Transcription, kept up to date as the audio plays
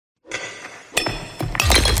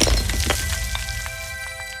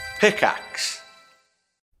Pickaxe.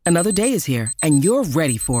 Another day is here, and you're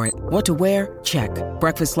ready for it. What to wear? Check.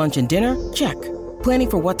 Breakfast, lunch, and dinner? Check.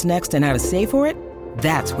 Planning for what's next and how to save for it?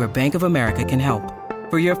 That's where Bank of America can help.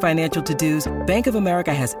 For your financial to-dos, Bank of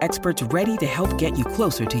America has experts ready to help get you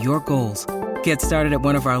closer to your goals. Get started at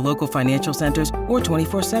one of our local financial centers or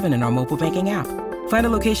 24/7 in our mobile banking app. Find a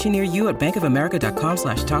location near you at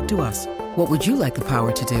bankofamerica.com/talktous. What would you like the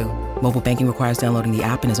power to do? Mobile banking requires downloading the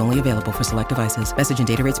app and is only available for select devices. Message and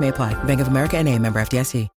data rates may apply. Bank of America N.A., member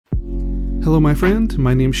FDIC. Hello, my friend.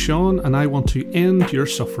 My name's Sean, and I want to end your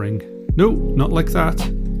suffering. No, not like that.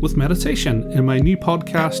 With meditation in my new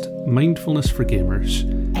podcast, Mindfulness for Gamers.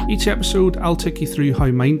 Each episode, I'll take you through how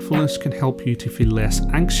mindfulness can help you to feel less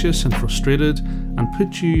anxious and frustrated and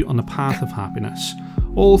put you on a path of happiness,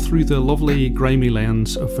 all through the lovely, grimy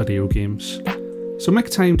lens of video games. So make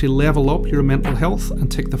time to level up your mental health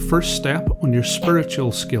and take the first step on your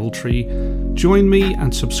spiritual skill tree. Join me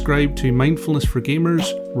and subscribe to Mindfulness for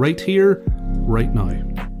Gamers right here, right now.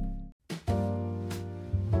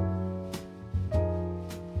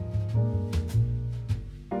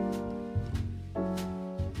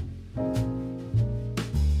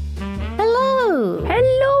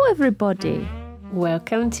 Hello, everybody.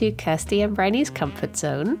 Welcome to Kirsty and Bryony's Comfort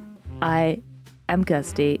Zone. I am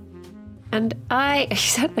Kirsty. And you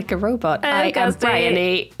sound like a robot. I'm I am Kirsty.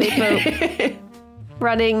 Bryony.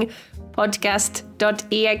 Running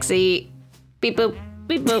podcast.exe. Beep boop.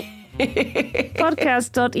 Beep boop.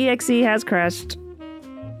 Podcast.exe has crashed.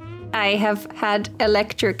 I have had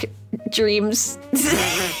electric dreams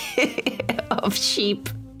of sheep.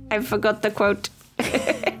 I forgot the quote.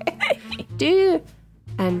 Do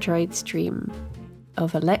androids dream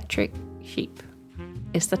of electric sheep?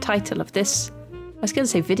 Is the title of this, I was going to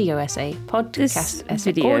say video essay, podcast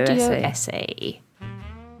essay, video audio essay.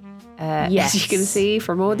 Yes. As you can see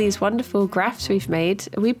from all these wonderful graphs we've made,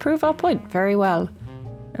 we prove our point very well.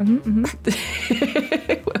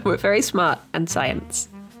 We're very smart and science.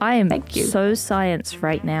 I am Thank you. so science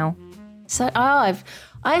right now. So I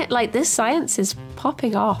like this science is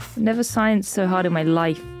popping off. Never scienced so hard in my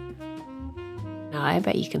life. No, I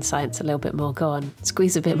bet you can science a little bit more. Go on,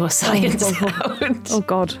 squeeze a bit more science out. Oh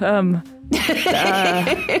God.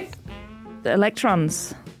 The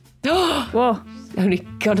electrons. Whoa. Only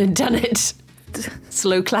gone and done it.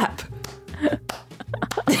 Slow clap.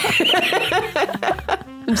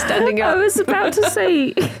 I'm standing up. I was about to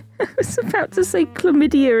say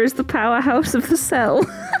chlamydia is the powerhouse of the cell.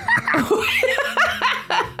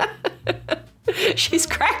 She's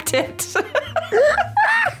cracked it.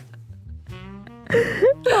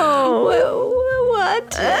 Oh,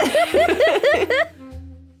 what?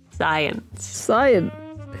 Science.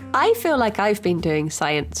 I feel like I've been doing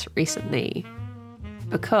science recently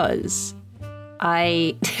because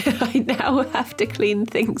I now have to clean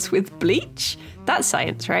things with bleach. That's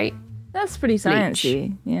science, right? That's pretty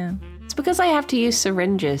sciencey. Yeah. It's because I have to use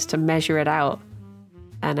syringes to measure it out.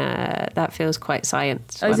 And that feels quite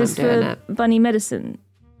science when is this I'm doing for it. bunny medicine?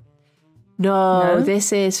 No, No?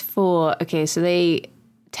 this is for... Okay, so they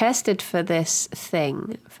tested for this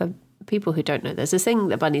thing. For people who don't know, there's this thing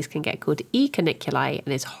that bunnies can get called E. caniculi,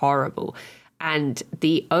 and it's horrible. And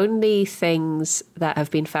the only things that have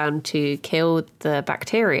been found to kill the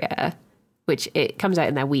bacteria, which it comes out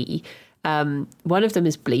in their wee, one of them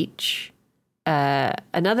is bleach.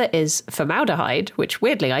 Another is formaldehyde, which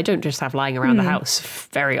weirdly I don't just have lying around the house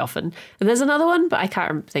very often. And there's another one, but I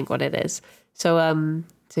can't think what it is. So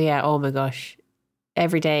yeah, oh my gosh.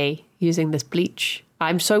 Every day using this bleach.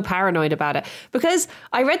 I'm so paranoid about it because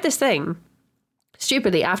I read this thing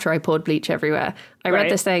stupidly after I poured bleach everywhere. I read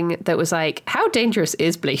this thing that was like, how dangerous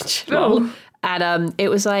is bleach? Oh. And it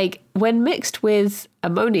was like, when mixed with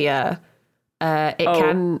ammonia, it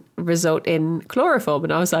can result in chloroform.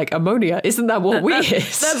 And I was like, ammonia, isn't that what we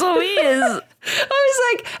is? That's what we is. I was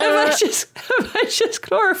like, have I just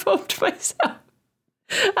chloroformed myself?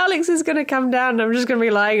 Alex is going to come down and I'm just going to be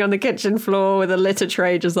lying on the kitchen floor with a litter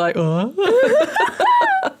tray just like, oh.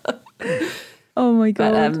 Oh my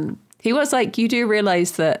God. But he was like, you do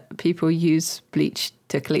realise that people use bleach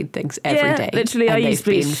to clean things every day. Literally, I use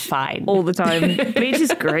been bleach fine. all the time. Bleach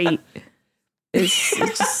is great. It's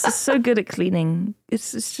just so good at cleaning.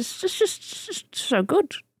 It's just so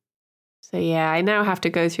good. So yeah, I now have to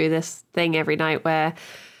go through this thing every night where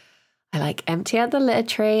I like empty out the litter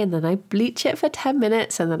tray and then I bleach it for 10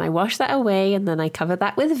 minutes and then I wash that away and then I cover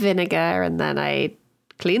that with vinegar and then I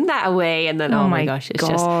clean that away and then, oh my gosh, it's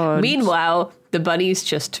just... Meanwhile, the bunnies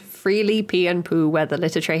just freely pee and poo where the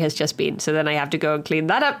litter tray has just been. So then I have to go and clean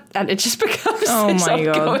that up and it just becomes this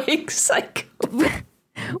ongoing cycle.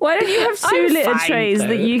 Why don't you have two litter trays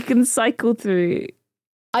that you can cycle through?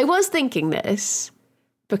 I was thinking this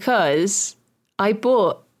because I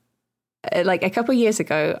bought, like a couple of years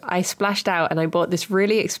ago, I splashed out and I bought this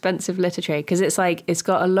really expensive litter tray because it's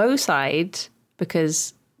got a low side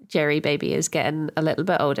because Jerry baby is getting a little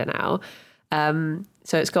bit older now.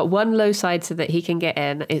 So it's got one low side so that he can get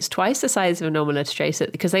in. It's twice the size of a normal litter tray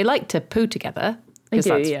because they like to poo together because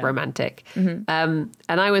that's romantic. Mm-hmm. And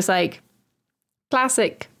I was like,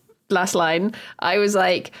 classic last line. I was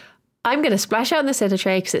like, I'm going to splash out in this litter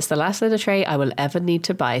tray because it's the last litter tray I will ever need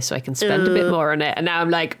to buy so I can spend a bit more on it. And now I'm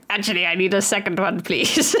like, actually, I need a second one,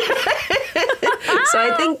 please. So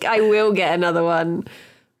I think I will get another one.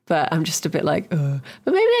 But I'm just a bit like, But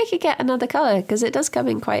maybe I could get another colour because it does come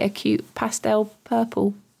in quite a cute pastel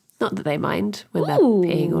purple. Not that they mind when they're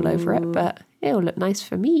peeing all over it, but it'll look nice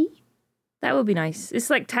for me. That would be nice. It's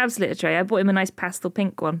like Tab's litter tray. I bought him a nice pastel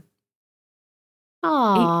pink one.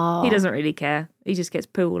 Oh, he doesn't really care. He just gets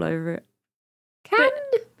poo all over it. But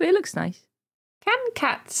it looks nice. Can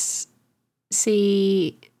cats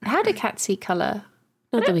see? How do cats see colour?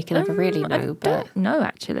 Not that we can ever really know, but no,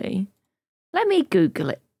 actually. Let me Google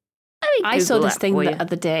it. I saw this thing the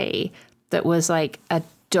other day that was like a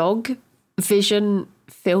dog vision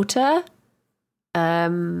filter,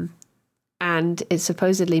 and it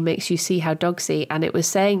supposedly makes you see how dogs see. And it was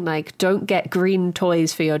saying like, don't get green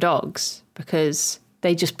toys for your dogs because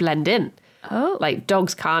they just blend in. Oh, like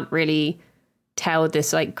dogs can't really tell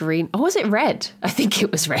this like green. Oh, was it red? I think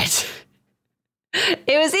it was red.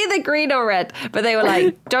 It was either green or red, but they were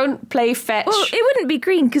like, don't play fetch. Well, it wouldn't be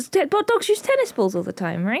green because dogs use tennis balls all the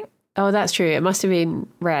time, right? Oh, that's true. It must have been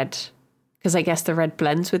red because I guess the red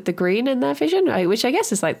blends with the green in their vision, right? Which I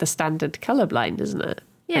guess is like the standard colorblind, isn't it?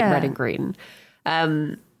 Yeah. Like red and green.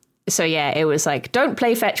 So yeah, it was like, don't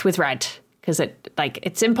play fetch with red because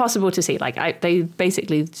it's impossible to see. Like they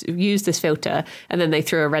basically used this filter and then they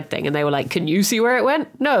threw a red thing and they were like, can you see where it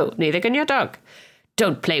went? No, neither can your dog.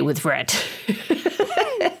 Don't play with red.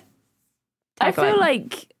 I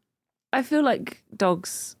feel like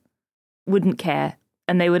dogs wouldn't care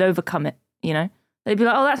and they would overcome it, you know? They'd be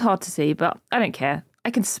like, oh, that's hard to see, but I don't care.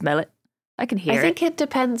 I can smell it. I can hear it. I think it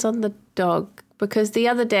depends on the dog because the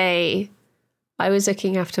other day I was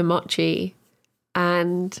looking after Mochi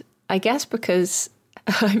and I guess because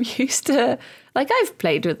I'm used to, like I've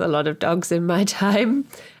played with a lot of dogs in my time.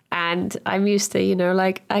 And I'm used to, you know,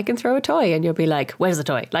 like I can throw a toy and you'll be like, where's the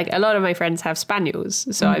toy? Like a lot of my friends have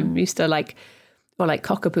spaniels. So I'm used to like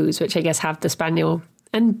cockapoos, which I guess have the spaniel.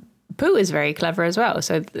 And Pooh is very clever as well.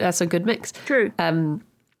 So that's a good mix. True.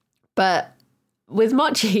 But with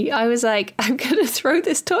Mochi, I was like, I'm going to throw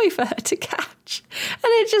this toy for her to catch. And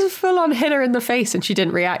it just full on hit her in the face and she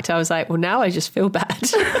didn't react. I was like, well, now I just feel bad.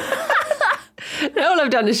 All I've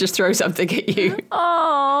done is just throw something at you.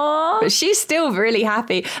 Aww. But she's still really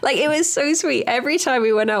happy. Like, it was so sweet. Every time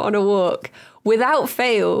we went out on a walk, without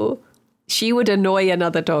fail, she would annoy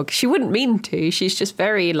another dog. She wouldn't mean to. She's just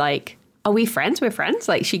very like, are we friends? We're friends.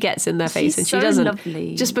 Like, she gets in their face and she doesn't.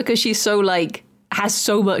 Lovely. Just because she's so like, has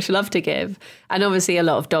so much love to give. And obviously a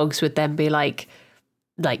lot of dogs would then be like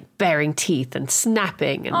baring teeth and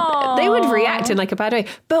snapping and they would react in like a bad way.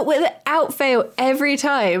 But without fail, every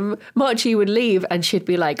time Mochi would leave and she'd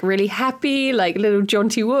be like really happy, like little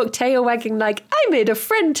jaunty walk, tail wagging, like, I made a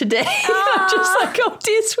friend today. I'm just like, oh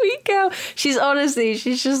dear sweet girl. She's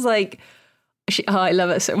just like, I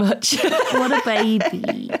love her so much. What a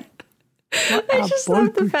baby. I just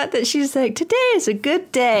love the fact that she's like, today is a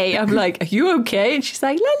good day. I'm like, are you okay? And she's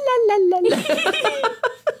like, la la la la la.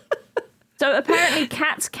 So apparently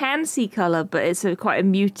cats can see colour, but it's quite a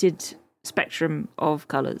muted spectrum of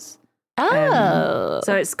colours. Oh.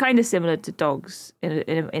 So it's kind of similar to dogs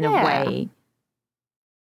in a way.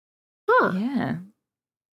 Huh. Yeah.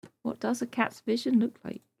 What does a cat's vision look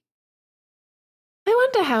like? I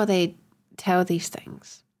wonder how they tell these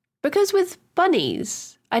things. Because with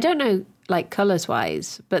bunnies, I don't know, like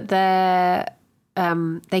colours-wise, but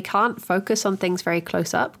they can't focus on things very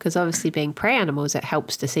close up because obviously being prey animals, it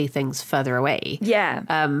helps to see things further away. Yeah.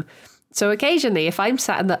 So occasionally if I'm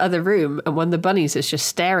sat in the other room and one of the bunnies is just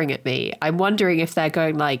staring at me, I'm wondering if they're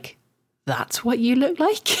going like, that's what you look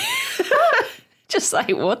like? Just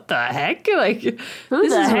like, what the heck? Like, Who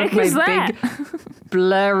this the is heck what is my that? big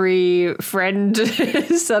blurry friend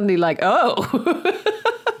is suddenly like, oh.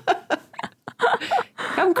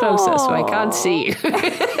 Come closer so I can't see you.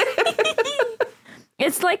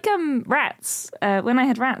 It's like rats. When I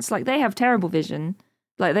had rats, like they have terrible vision.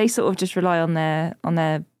 Like they sort of just rely on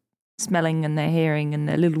their smelling and their hearing and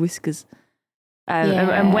their little whiskers.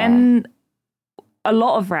 And when a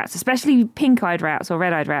lot of rats, especially pink-eyed rats or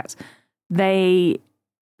red-eyed rats, they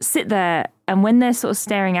sit there And when they're sort of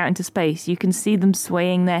staring out into space, you can see them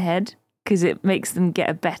swaying their head because it makes them get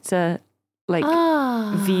a better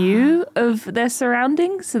view of their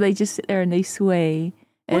surroundings. So they just sit there and they sway.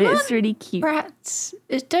 And it's really cute.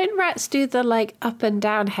 Don't rats do the like up and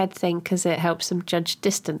down head thing because it helps them judge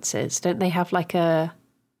distances? Don't they have like a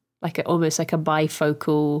almost like a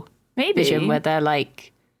bifocal vision where they're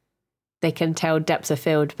like they can tell depth of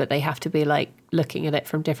field, but they have to be like looking at it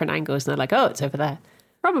from different angles, and they're like, oh, it's over there.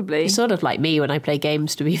 Probably. It's sort of like me when I play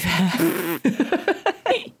games, to be fair.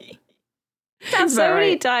 Sounds so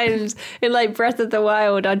many right. times in like Breath of the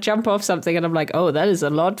Wild, I'd jump off something and I'm like, oh, that is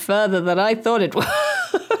a lot further than I thought it was.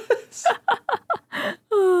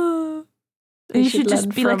 You should just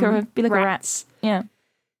be like a rats. rat. Yeah.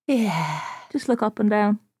 Yeah. Just look up and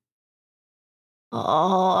down.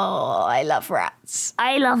 Oh, I love rats.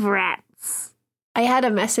 I love rats. I had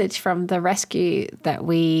a message from the rescue that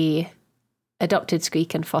we adopted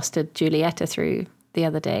Squeak and fostered Julieta through the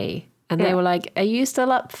other day. And they were like, are you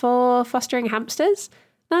still up for fostering hamsters?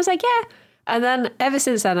 And I was like, yeah. And then ever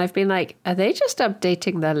since then, I've been like, are they just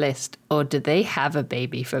updating their list or do they have a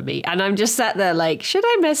baby for me? And I'm just sat there like, should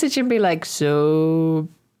I message and be like, so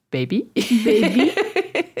baby? Baby?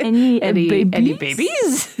 Any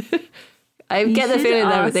babies? I get the feeling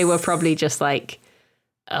that they were probably just like,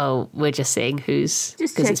 oh, we're just seeing who's,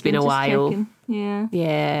 because it's been a while. Checking. Yeah.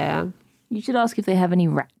 Yeah. You should ask if they have any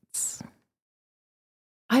rats.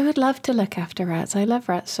 I would love to look after rats. I love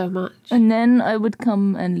rats so much. And then I would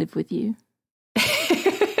come and live with you.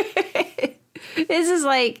 This is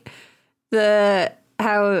like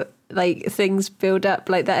how like things build up,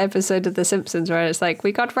 like that episode of The Simpsons where it's like,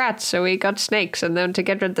 we got rats, so we got snakes, and then to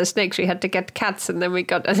get rid of the snakes we had to get cats, and then we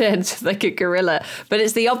got it's like a gorilla. But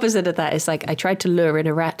it's the opposite of that. It's like, I tried to lure in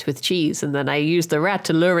a rat with cheese, and then I used the rat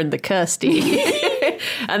to lure in the Kirsty.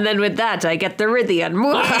 And then with that I get the Rythian.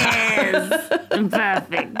 Yes,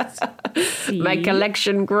 perfect. See? My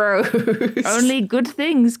collection grows. Only good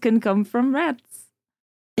things can come from rats.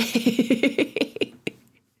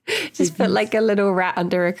 Just put like a little rat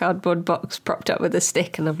under a cardboard box propped up with a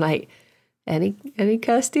stick, and I'm like, any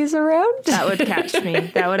Kirsties around? That would catch me.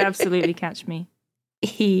 That would absolutely catch me.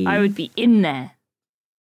 I would be in there.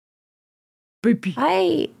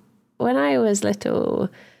 Baby. When I was little,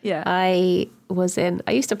 yeah, I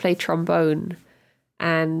used to play trombone,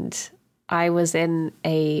 and I was in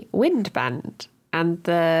a wind band, and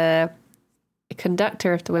the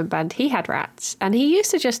conductor of the wind band, he had rats, and he used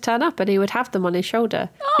to just turn up and he would have them on his shoulder.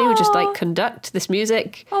 He would just like conduct this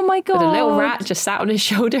music. Oh my God. With a little rat just sat on his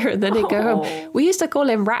shoulder, and then he'd go home. We used to call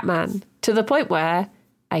him Ratman, to the point where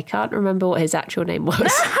I can't remember what his actual name was.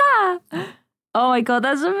 Oh my God,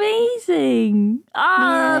 that's amazing.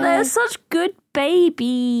 Yeah. They're such good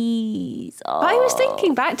babies. Oh. I was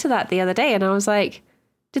thinking back to that the other day, and I was like,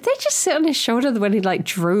 did they just sit on his shoulder when he like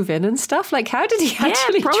drove in and stuff? Like, how did he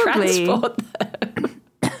actually transport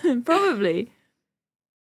them? Probably.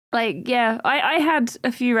 Like, yeah, I had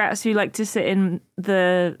a few rats who like to sit in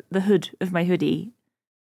the hood of my hoodie.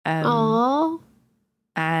 Aww.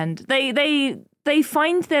 And they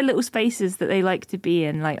find their little spaces that they like to be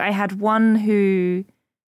in. Like, I had one who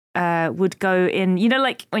would go in, you know,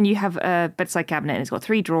 like when you have a bedside cabinet and it's got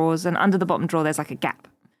 3 drawers, and under the bottom drawer there's like a gap.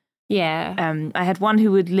 Yeah. I had one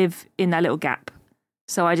who would live in that little gap.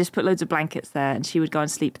 So I just put loads of blankets there, and she would go and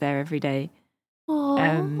sleep there every day.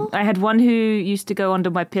 I had one who used to go under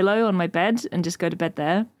my pillow on my bed and just go to bed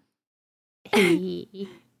there. I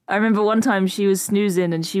remember one time she was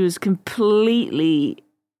snoozing and she was completely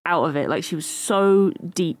out of it. Like, she was so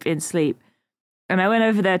deep in sleep. And I went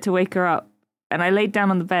over there to wake her up, and I laid down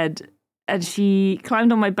on the bed, and she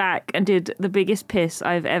climbed on my back and did the biggest piss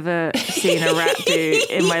I've ever seen a rat do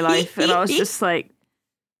in my life. And I was just like,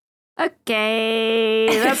 okay,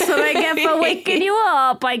 that's what I get for waking you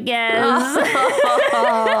up, I guess.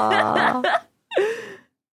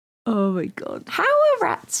 Oh my God. How are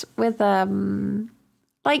rats with,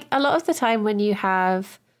 like, a lot of the time when you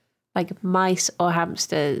have, like, mice or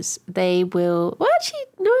hamsters, they will, well, actually,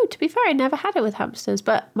 no, to be fair, I never had it with hamsters,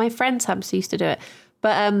 but my friend's hamster used to do it.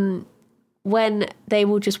 But, when they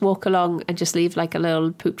will just walk along and just leave like a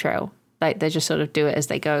little poop trail, like they just sort of do it as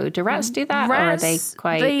they go. Do rats do that? Rats, or are they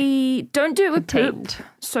quite... They don't do it with contained? poop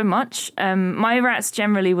so much. My rats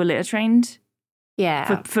generally were litter trained.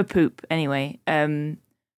 Yeah. For poop, anyway.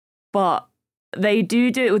 But they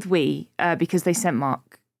do it with wee because they scent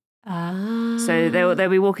mark. Ah. So they'll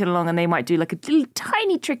be walking along and they might do like a little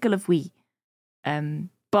tiny trickle of wee.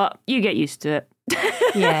 But you get used to it.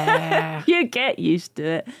 Yeah. You get used to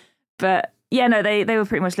it. But yeah, no, they were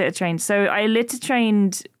pretty much litter trained. So I litter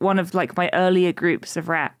trained one of like my earlier groups of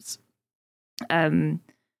rats.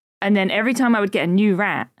 And then every time I would get a new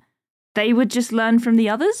rat, they would just learn from the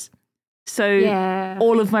others. So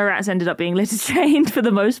all of my rats ended up being litter trained for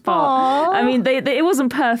the most part. Aww. I mean, it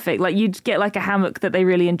wasn't perfect. Like, you'd get like a hammock that they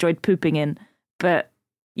really enjoyed pooping in. But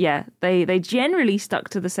yeah, they generally stuck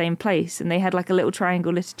to the same place. And they had like a little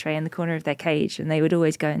triangle litter tray in the corner of their cage. And they would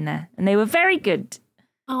always go in there. And they were very good.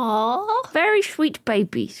 Aww. Very sweet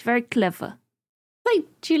babies. Very clever. Like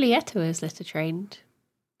Giulietta is litter trained.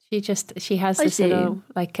 She has this little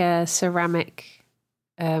like a ceramic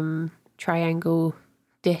triangle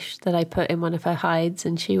dish that I put in one of her hides,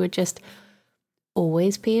 and she would just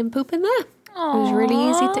always pee and poop in there. Aww. It was really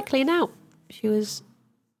easy to clean out. She was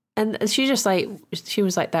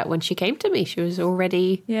like that when she came to me. She was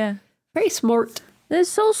already very smart. They're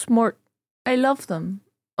so smart. I love them.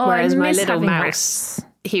 Whereas my little mouse,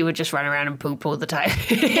 he would just run around and poop all the time.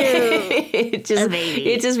 It'd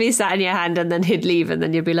just be sat in your hand, and then he'd leave, and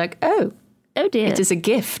then you'd be like, oh dear, it is a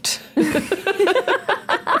gift.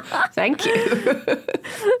 Thank you.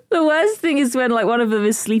 The worst thing is when like one of them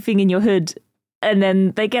is sleeping in your hood, and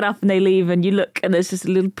then they get up and they leave, and you look and there's just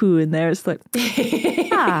a little poo in there. It's like,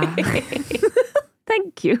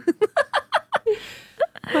 thank you.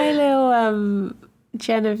 My little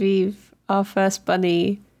Genevieve, our first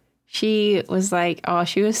bunny, she was like,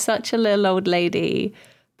 she was such a little old lady.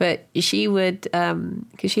 But she would,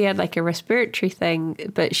 because she had like a respiratory thing,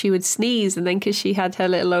 but she would sneeze, and then because she had her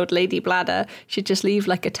little old lady bladder, she'd just leave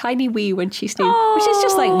like a tiny wee when she sneezed, which is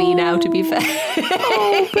just like me now, to be fair.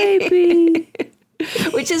 Oh, baby.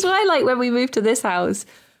 Which is why, like, when we moved to this house,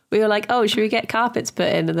 we were like, should we get carpets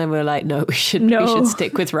put in? And then we were like, no, we should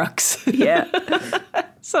stick with rugs. Yeah.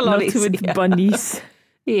 It's a lot easier. Not with bunnies.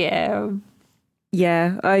 Yeah.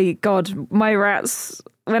 Yeah. My rats,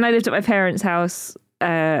 when I lived at my parents' house,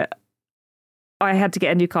 I had to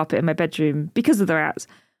get a new carpet in my bedroom because of the rats.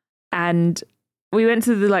 And we went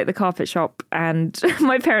to the carpet shop, and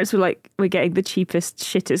my parents were like, we're getting the cheapest,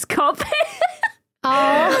 shittest carpet.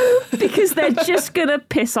 Because they're just going to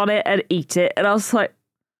piss on it and eat it. And I was like,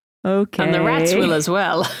 okay. And the rats will as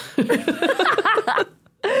well.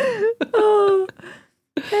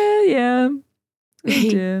 Yeah.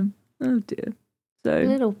 Oh dear. So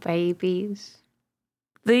little babies.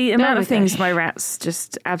 The amount of things my rats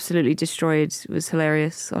just absolutely destroyed was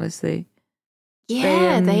hilarious, honestly.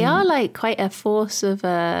 Yeah, they are like quite a force of...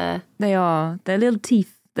 They are. Their little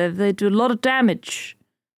teeth. They do a lot of damage.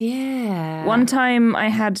 Yeah. One time I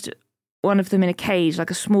had one of them in a cage,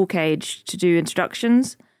 like a small cage, to do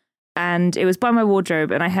instructions. And it was by my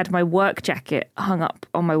wardrobe, and I had my work jacket hung up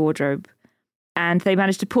on my wardrobe. And they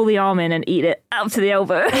managed to pull the arm in and eat it up to the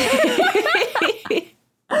elbow.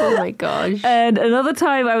 Oh my gosh. And another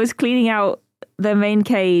time I was cleaning out their main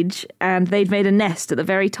cage, and they'd made a nest at the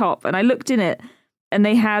very top, and I looked in it, and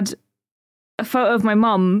they had a photo of my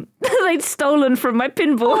mum they'd stolen from my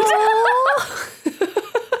pinboard.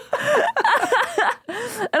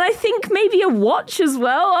 And I think maybe a watch as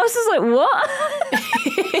well. I was just like,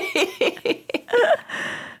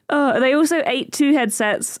 what? They also ate 2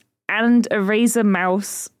 headsets and a Razer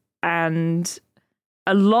mouse and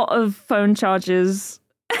a lot of phone chargers,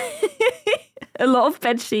 a lot of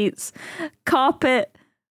bed sheets, carpet,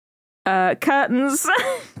 curtains.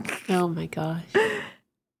 Oh my gosh.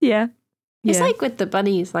 Yeah. It's like with the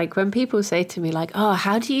bunnies, like when people say to me like,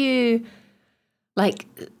 how do you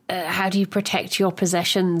protect your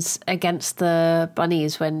possessions against the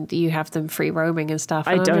bunnies when you have them free roaming and stuff?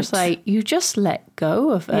 And I'm just like, you just let go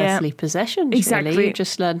of earthly possessions. Exactly. Really. You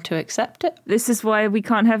just learn to accept it. This is why we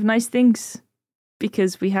can't have nice things.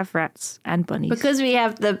 Because we have rats and bunnies. Because we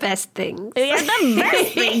have the best things. We have the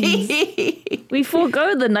best things. We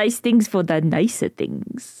forego the nice things for the nicer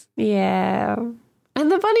things. Yeah.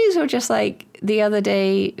 And the bunnies were just like, the other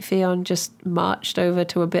day, Fionn just marched over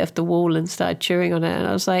to a bit of the wall and started chewing on it. And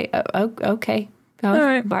I was like, okay.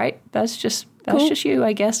 All right. That's just you,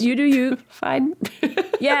 I guess. You do you. Fine.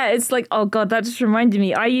 Yeah, it's like, oh God, that just reminded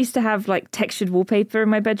me. I used to have like textured wallpaper in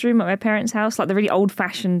my bedroom at my parents' house, like the really old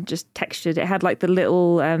fashioned, just textured. It had like the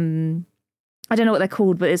little, I don't know what they're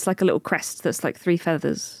called, but it's like a little crest that's like 3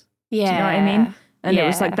 feathers. Yeah. Do you know what I mean? And it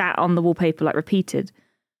was like that on the wallpaper, like repeated.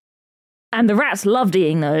 And the rats loved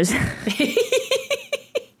eating those.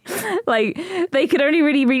 Like, they could only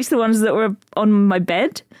really reach the ones that were on my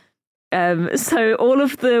bed. So all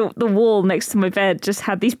of the wall next to my bed just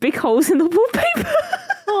had these big holes in the wallpaper.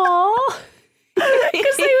 Aww.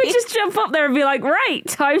 Because they would just jump up there and be like, right,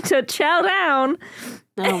 time to chow down.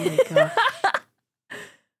 Oh my God.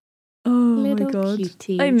 Oh Little my God.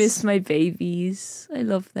 cuties. I miss my babies. I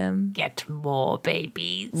love them. Get more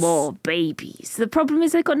babies. More babies. The problem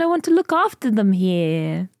is I've got no one to look after them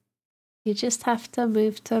here. You just have to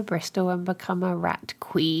move to Bristol and become a rat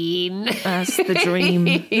queen. That's the dream.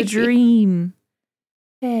 The dream.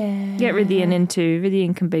 Yeah. Get Rythian in too.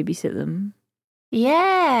 Rythian can babysit them.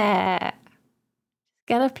 Yeah.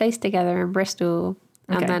 Get a place together in Bristol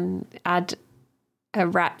and then add a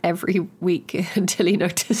rat every week until he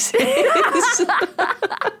notices.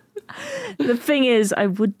 The thing is, I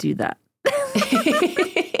would do that.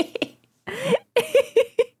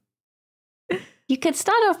 You could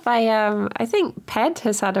start off by, I think Ped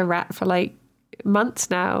has had a rat for like months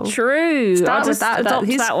now. True. Start with that. Adopt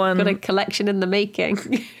that one. Got a collection in the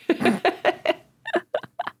making.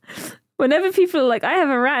 Whenever people are like, I have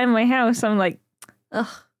a rat in my house, I'm like, ugh,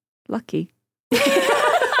 lucky.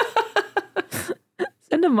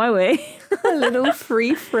 Send them my way. A little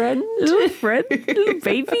free friend. Little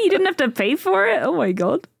baby. You didn't have to pay for it. Oh my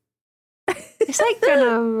God. It's like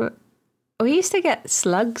when we used to get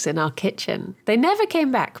slugs in our kitchen. They never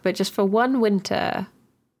came back, but just for one winter,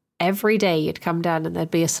 every day you'd come down and there'd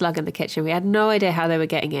be a slug in the kitchen. We had no idea how they were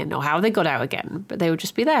getting in or how they got out again, but they would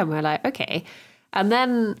just be there. And we're like, okay. And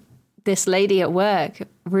then this lady at work,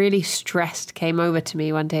 really stressed, came over to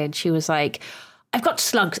me one day and she was like, I've got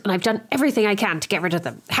slugs and I've done everything I can to get rid of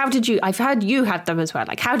them. I've heard you had them as well.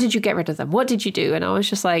 Like, how did you get rid of them? What did you do? And I was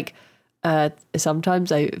just like,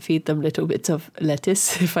 sometimes I feed them little bits of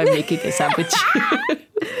lettuce if I'm making a sandwich.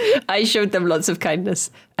 I showed them lots of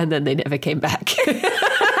kindness and then they never came back.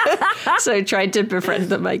 So I tried to befriend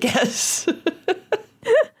them, I guess.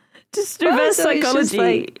 Just reverse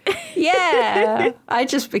psychology. Yeah. I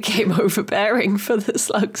just became overbearing for the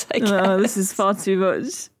slugs, I guess. Oh, this is far too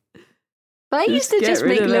much. But I used to just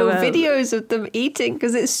make little videos of them eating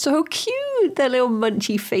because it's so cute, their little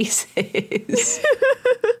munchy faces.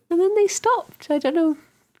 And then they stopped. I don't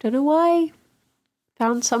know why.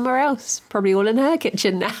 Found somewhere else. Probably all in her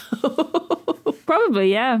kitchen now.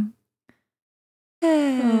 Probably, yeah.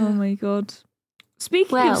 Oh my God.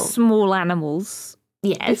 Speaking of small animals,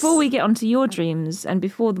 yes. Before we get onto your dreams and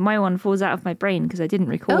before my one falls out of my brain because I didn't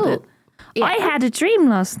record it, yeah. I had a dream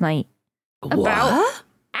last night about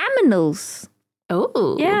aminals.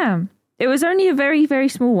 Oh. Yeah. It was only a very, very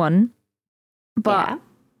small one, but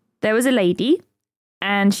there was a lady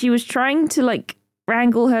and she was trying to like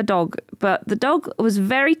wrangle her dog, but the dog was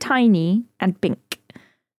very tiny and pink.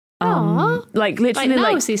 Like literally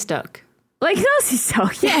like nosy stuck. Like nosy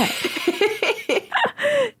stuck, yeah.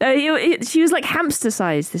 She was like hamster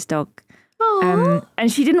sized, this dog.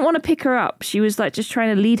 And she didn't want to pick her up. She was like just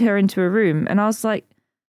trying to lead her into a room. And I was like,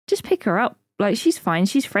 just pick her up. Like, she's fine.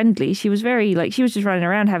 She's friendly. She was very, like, she was just running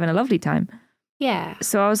around having a lovely time. Yeah.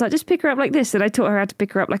 So I was like, just pick her up like this. And I taught her how to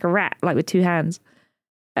pick her up like a rat, like with two hands.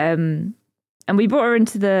 And we brought her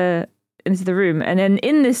into the room. And then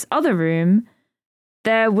in this other room,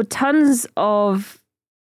 there were tons of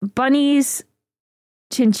bunnies,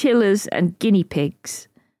 chinchillas, and guinea pigs.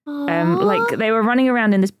 Like, they were running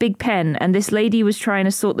around in this big pen. And this lady was trying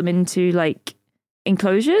to sort them into, like,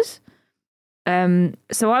 enclosures.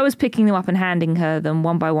 So I was picking them up and handing her them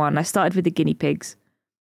one by one. I started with the guinea pigs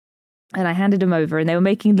and I handed them over and they were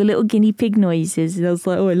making the little guinea pig noises. And I was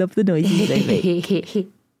like, oh, I love the noises they make.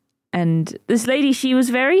 And this lady, she was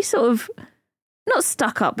very sort of, not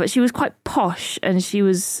stuck up, but she was quite posh and she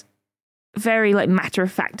was very like matter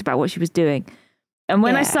of fact about what she was doing. And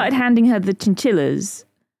when I started handing her the chinchillas,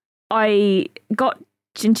 I got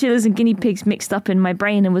chinchillas and guinea pigs mixed up in my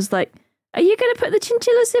brain and was like, are you going to put the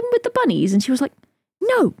chinchillas in with the bunnies? And she was like,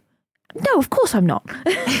 no, of course I'm not.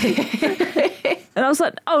 And I was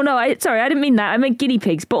like, oh no, sorry, I didn't mean that. I meant guinea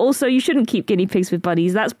pigs, but also you shouldn't keep guinea pigs with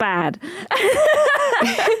bunnies. That's bad.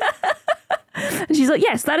 And she's like,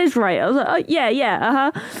 yes, that is right. I was like, oh,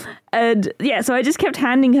 yeah, And yeah, so I just kept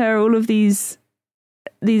handing her all of these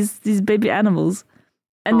baby animals.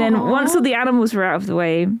 And then once all the animals were out of the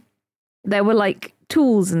way, there were like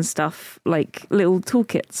tools and stuff, like little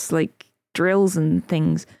toolkits, like drills and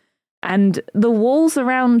things. And the walls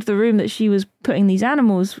around the room that she was putting these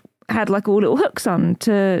animals had like all little hooks on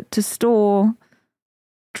to store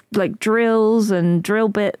like drills and drill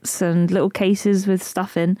bits and little cases with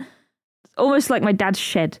stuff in. Almost like my dad's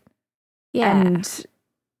shed. Yeah. And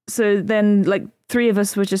so then like three of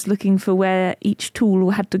us were just looking for where each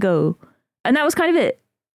tool had to go. And that was kind of it.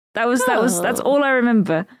 That's all I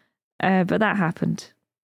remember. But that happened.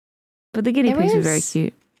 But the guinea pigs were very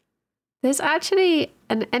cute. There's actually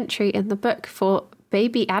an entry in the book for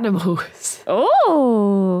baby animals.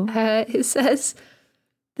 Oh! It says,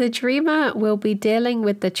 the dreamer will be dealing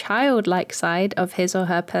with the childlike side of his or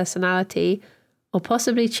her personality, or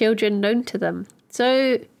possibly children known to them.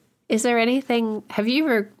 So, is there anything, have you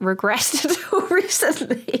regressed at all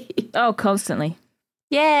recently? Oh, constantly.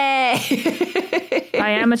 Yay! I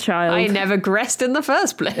am a child. I never gressed in the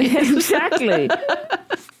first place. Exactly.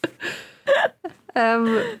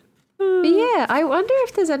 Yeah, I wonder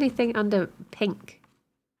if there's anything under pink.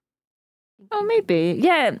 Oh, maybe.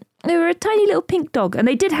 Yeah, they were a tiny little pink dog, and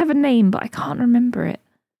they did have a name, but I can't remember it.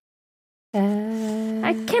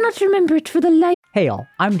 I cannot remember it for the life. Hey all,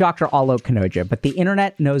 I'm Dr. Alok Kanoja, but the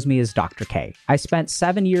internet knows me as Dr. K. I spent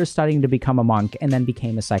 7 years studying to become a monk and then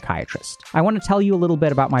became a psychiatrist. I want to tell you a little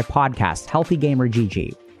bit about my podcast, Healthy Gamer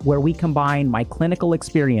GG, where we combine my clinical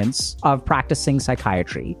experience of practicing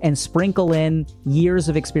psychiatry and sprinkle in years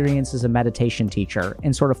of experience as a meditation teacher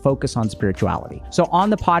and sort of focus on spirituality. So on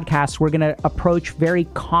the podcast, we're going to approach very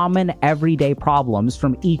common everyday problems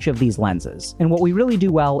from each of these lenses. And what we really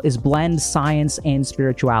do well is blend science and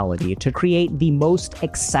spirituality to create the most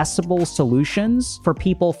accessible solutions for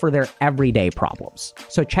people for their everyday problems.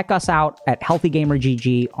 So check us out at Healthy Gamer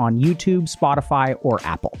GG on YouTube, Spotify, or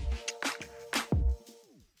Apple.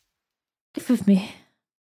 With me.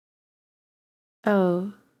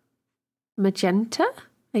 Oh, magenta?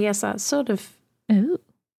 I guess that's sort of. Oh. I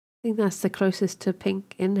think that's the closest to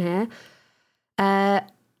pink in here.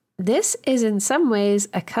 This is in some ways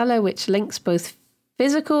a colour which links both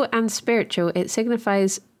physical and spiritual. It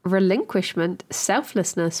signifies relinquishment,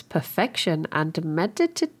 selflessness, perfection, and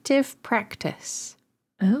meditative practice.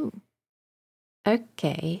 Oh.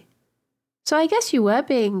 Okay. So I guess you were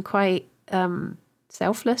being quite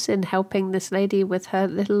selfless in helping this lady with her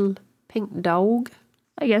little pink dog.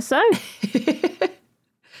 I guess so.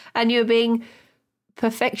 And you're being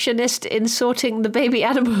perfectionist in sorting the baby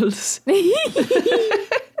animals.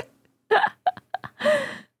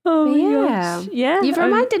 Oh yeah. gosh. Yeah. You've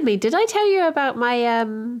reminded me. Did I tell you about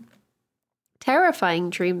my terrifying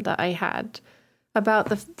dream that I had about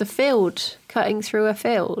the field, cutting through a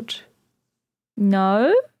field?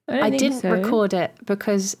 No. I didn't record it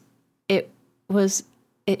because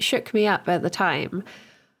it shook me up at the time.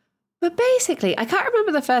 But basically, I can't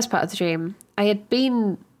remember the first part of the dream. I had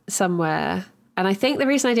been somewhere, and I think the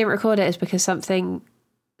reason I didn't record it is because something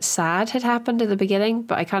sad had happened at the beginning,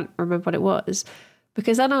 but I can't remember what it was.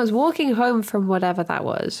 Because then I was walking home from whatever that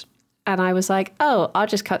was, and I was like, oh, I'll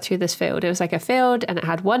just cut through this field. It was like a field, and it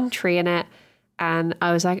had one tree in it, and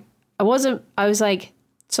I was like,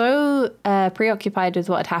 so preoccupied with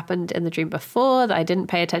what had happened in the dream before that I didn't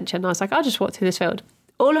pay attention. I was like, I'll just walk through this field.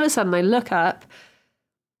 All of a sudden, I look up,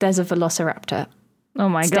 there's a velociraptor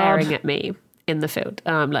staring at me in the field.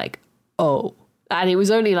 And I'm like, oh. And it was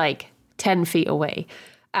only like 10 feet away.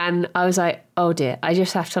 And I was like, oh dear, I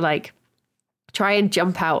just have to like try and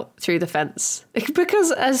jump out through the fence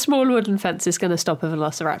because a small wooden fence is going to stop a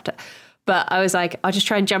velociraptor. But I was like, I'll just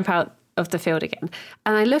try and jump out of the field again.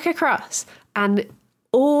 And I look across, and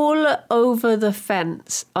all over the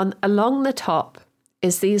fence along the top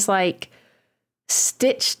is these like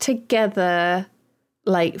stitched together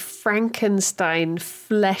like Frankenstein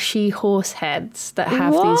fleshy horse heads that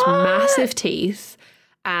have these massive teeth,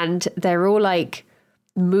 and they're all like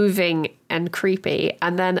moving and creepy.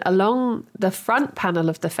 And then along the front panel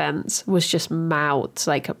of the fence was just mouths,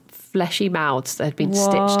 like fleshy mouths that had been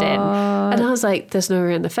stitched in. And I was like, there's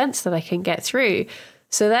nowhere in the fence that I can get through.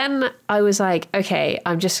 So then I was like, okay,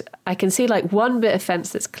 I can see like one bit of fence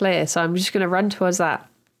that's clear, so I'm just going to run towards that.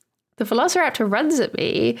 The velociraptor runs at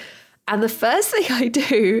me, and the first thing I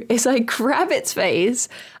do is I grab its face,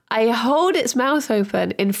 I hold its mouth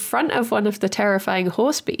open in front of one of the terrifying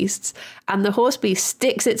horse beasts, and the horse beast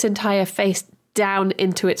sticks its entire face down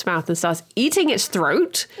into its mouth and starts eating its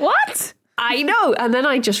throat. What? I know. And then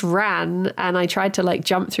I just ran, and I tried to like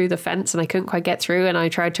jump through the fence, and I couldn't quite get through. And I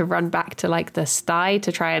tried to run back to like the sty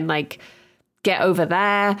to try and like get over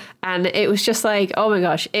there. And it was just like, oh my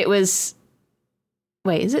gosh, it was.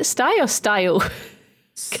 Wait, is it sty or style?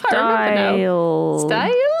 Style.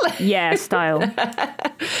 Style? Yeah, style.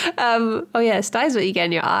 Oh yeah, style's what you get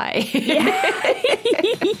in your eye. Yeah.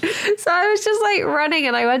 So I was just like running,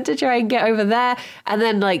 and I went to try and get over there, and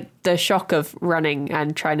then like the shock of running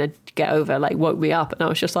and trying to get over like woke me up, and I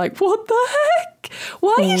was just like, what the heck?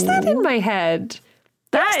 Why is that in my head?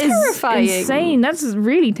 That is terrifying. Insane. That's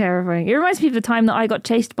really terrifying. It reminds me of the time that I got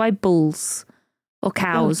chased by bulls or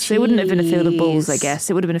cows. Oh, it wouldn't have been a field of bulls, I jeez. guess.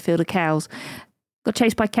 It would have been a field of cows. Got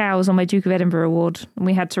chased by cows on my Duke of Edinburgh award, and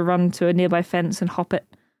we had to run to a nearby fence and hop it.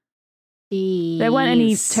 Jeez. There weren't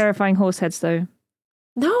any terrifying horse heads, though.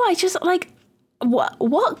 No, I just like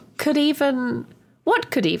what could even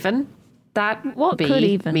that What be could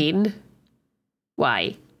even? mean?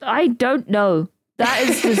 Why? I don't know. That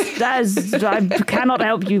is just I cannot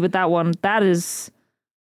help you with that one. That is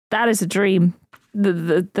a dream.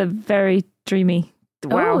 The very dreamy.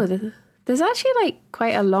 Wow. Oh, There's actually like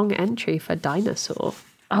quite a long entry for dinosaur.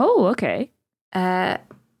 Oh, okay.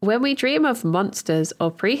 When we dream of monsters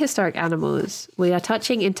or prehistoric animals, we are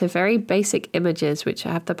touching into very basic images which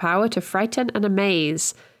have the power to frighten and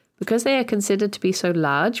amaze. Because they are considered to be so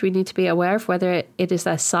large, we need to be aware of whether it is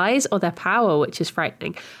their size or their power which is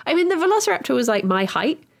frightening. I mean, the Velociraptor was like my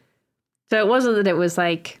height. So it wasn't that it was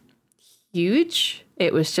like huge.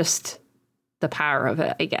 It was just the power of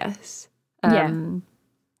it, I guess.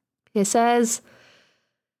 It says,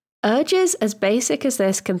 urges as basic as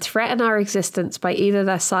this can threaten our existence by either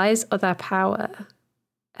their size or their power.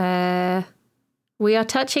 We are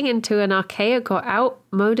touching into an archaic or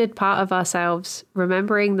outmoded part of ourselves,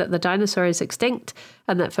 remembering that the dinosaur is extinct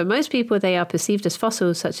and that for most people they are perceived as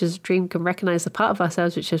fossils, such as a dream can recognize the part of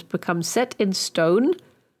ourselves which has become set in stone.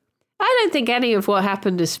 I don't think any of what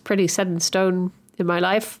happened is pretty set in stone in my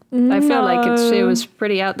life. I feel like it was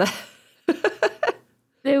pretty out there.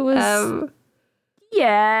 It was...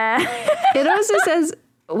 yeah. It also says,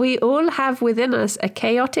 we all have within us a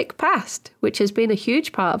chaotic past, which has been a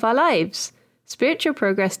huge part of our lives. Spiritual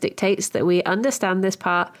progress dictates that we understand this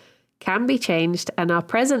part can be changed and our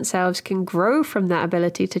present selves can grow from that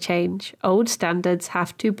ability to change. Old standards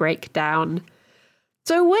have to break down.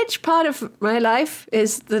 So which part of my life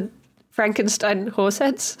is the Frankenstein horse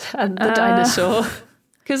heads and the dinosaur?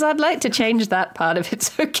 Because I'd like to change that part if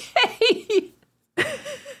it's okay.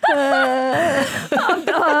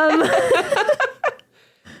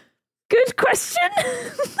 Good question.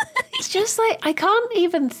 It's just like, I can't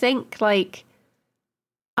even think, like,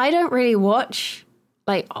 I don't really watch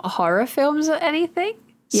like horror films or anything.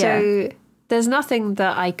 So there's nothing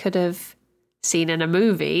that I could have seen in a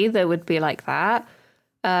movie that would be like that.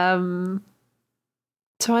 So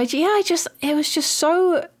it was just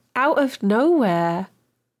so out of nowhere.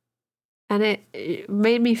 And it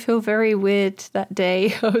made me feel very weird that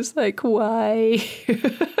day. I was like, why?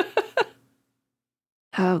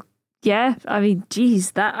 Oh, yeah. I mean,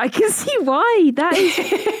 geez, that I can see why. That is...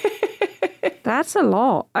 That's a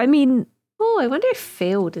lot. I mean... Oh, I wonder if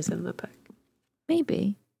Field is in the book.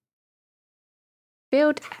 Maybe.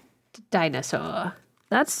 Field dinosaur.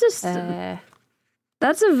 That's just...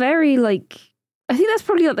 that's a very, like... I think that's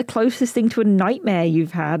probably like the closest thing to a nightmare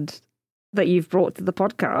you've had that you've brought to the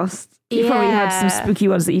podcast. You probably had some spooky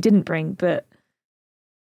ones that you didn't bring, but...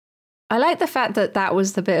 I like the fact that that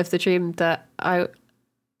was the bit of the dream that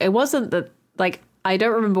it wasn't that, like, I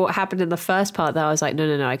don't remember what happened in the first part that I was like,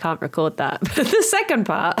 no, I can't record that. But the second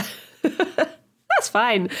part, that's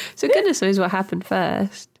fine. So goodness knows what happened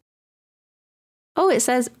first. Oh, it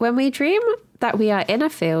says, when we dream that we are in a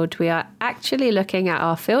field, we are actually looking at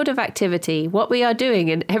our field of activity, what we are doing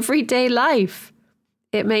in everyday life.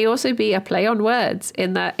 It may also be a play on words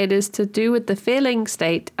in that it is to do with the feeling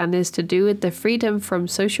state and is to do with the freedom from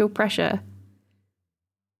social pressure.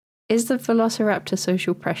 Is the Velociraptor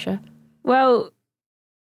social pressure? Well,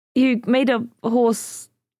 you made a horse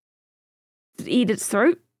eat its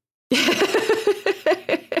throat?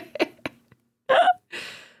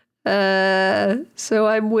 So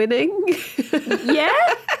I'm winning?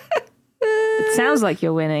 Yeah? It sounds like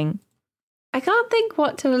you're winning. I can't think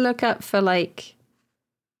what to look up for, like,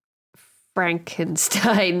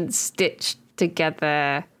 Frankenstein stitched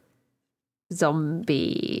together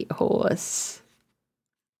zombie horse.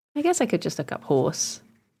 I guess I could just look up horse.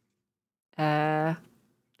 And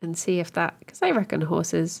see if that, because I reckon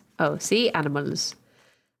horses. Oh, sea animals.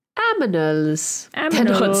 Aminals. They're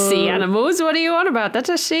not sea animals. What are you on about? That's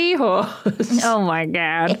a seahorse. Oh my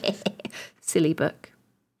God. Silly book.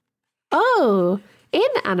 Oh, in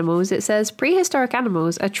animals, it says prehistoric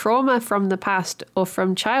animals, a trauma from the past or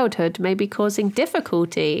from childhood may be causing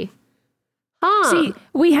difficulty. See,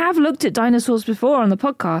 we have looked at dinosaurs before on the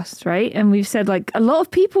podcast, right? And we've said, like, a lot of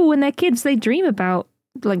people when they're kids, they dream about,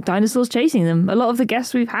 like, dinosaurs chasing them. A lot of the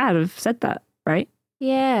guests we've had have said that, right?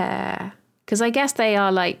 Yeah. Because I guess they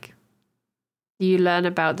are, like, you learn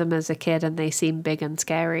about them as a kid and they seem big and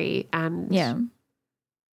scary. And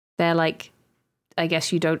they're, like, I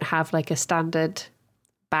guess you don't have, like, a standard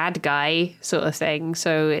bad guy sort of thing.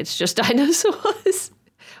 So it's just dinosaurs.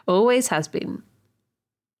 Always has been.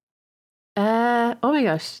 Oh my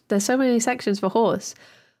gosh, there's so many sections for horse.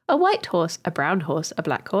 A white horse, a brown horse, a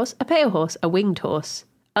black horse, a pale horse, a winged horse.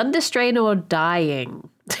 Under strain or dying.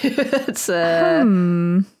 It's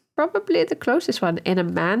probably the closest one. In a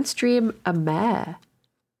man's dream, a mare.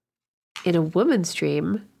 In a woman's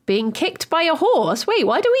dream, being kicked by a horse. Wait,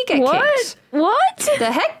 why do we get kicked? What?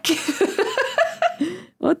 The heck?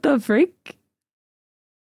 What the freak?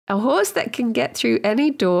 A horse that can get through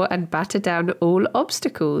any door and batter down all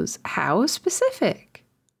obstacles. How specific?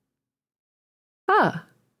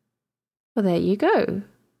 Well, there you go.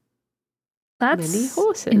 That's many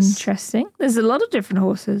horses. Interesting. There's a lot of different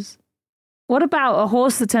horses. What about a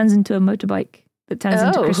horse that turns into a motorbike, that turns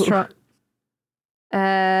into Chris Trot?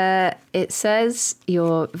 It says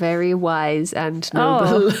you're very wise and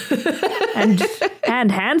noble.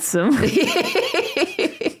 and handsome.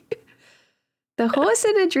 The horse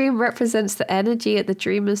in a dream represents the energy at the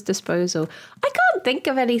dreamer's disposal. I can't think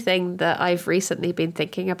of anything that I've recently been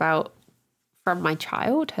thinking about from my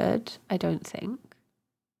childhood, I don't think.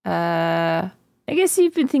 I guess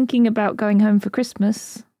you've been thinking about going home for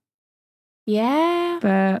Christmas. Yeah.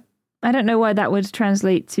 But I don't know why that would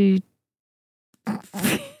translate to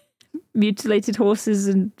mutilated horses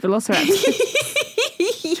and velociraptors.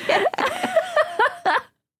 Yeah.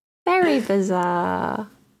 Very bizarre.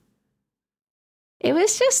 It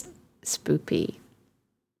was just spoopy.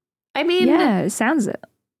 I mean... Yeah, it sounds it.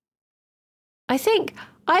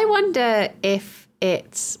 I wonder if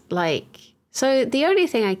it's like... So the only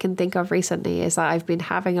thing I can think of recently is that I've been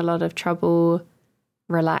having a lot of trouble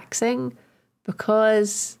relaxing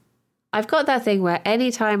because I've got that thing where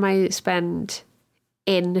anytime I spend,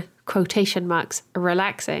 in quotation marks,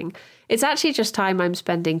 relaxing, it's actually just time I'm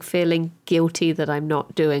spending feeling guilty that I'm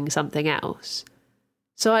not doing something else.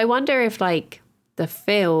 So I wonder if like the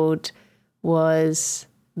field was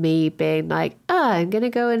me being like, I'm going to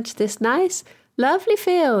go into this nice, lovely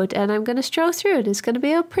field and I'm going to stroll through and it's going to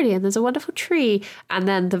be all pretty and there's a wonderful tree. And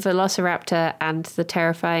then the velociraptor and the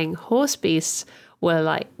terrifying horse beasts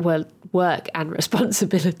were work and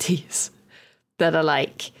responsibilities that are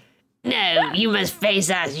like, no, you must face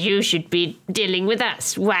us. You should be dealing with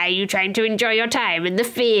us. Why are you trying to enjoy your time in the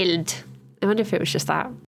field? I wonder if it was just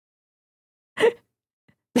that.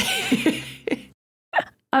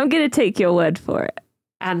 I'm going to take your word for it.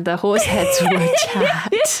 And the horse heads were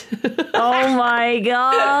chat. Oh my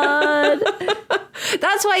God.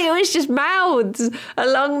 That's why it was just mouths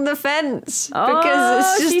along the fence.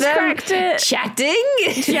 Because it's just them cracked it. Chatting.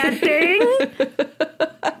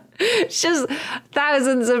 It's just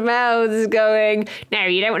thousands of mouths going, no,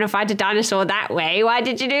 you don't want to fight a dinosaur that way. Why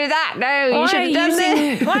did you do that? No, you should have done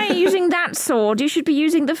this. Why are you using that sword? You should be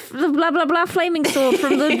using the blah, blah, blah flaming sword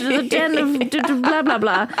from the den of blah, blah,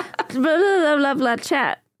 blah. Blah, blah, blah, blah,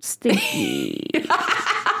 chat. Stinky.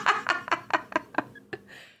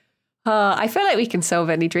 I feel like we can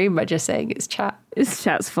solve any dream by just saying it's chat. It's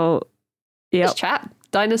chat's fault. Yep. It's chat.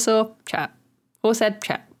 Dinosaur, chat. Horse head,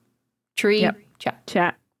 chat. Tree, chat.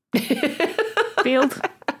 Chat. Field,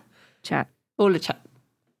 chat. All the chat.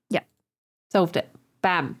 Yeah. Solved it.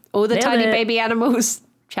 Bam. All the Nailed tiny it. baby animals,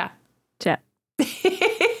 chat. Chat.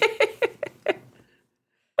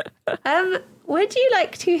 Would you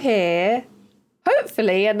like to hear,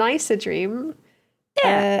 hopefully, a nicer dream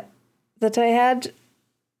that I had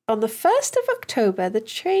on the 1st of October, the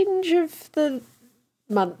change of the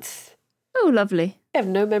month? Oh, lovely. I have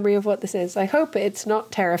no memory of what this is. I hope it's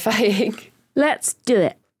not terrifying. Let's do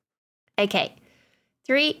it. Okay.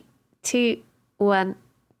 3, 2, 1,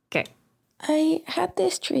 go. I had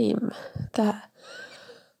this dream that...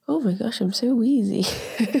 Oh my gosh, I'm so wheezy.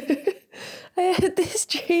 I had this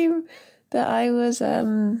dream that I was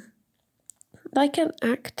like an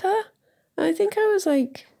actor. I think I was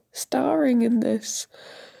like starring in this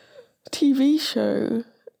TV show.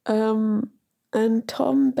 And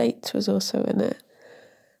Tom Bates was also in it.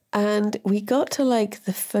 And we got to like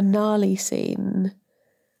the finale scene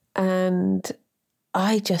and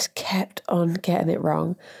I just kept on getting it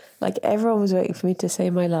wrong. Like everyone was waiting for me to say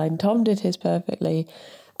my line. Tom did his perfectly.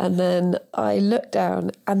 And then I looked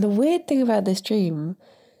down and the weird thing about this dream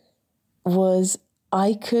was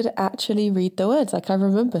I could actually read the words. Like I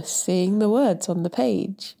remember seeing the words on the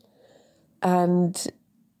page and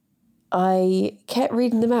I kept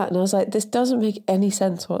reading them out and I was like, this doesn't make any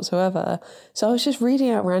sense whatsoever. So I was just reading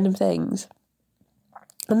out random things.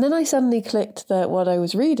 And then I suddenly clicked that what I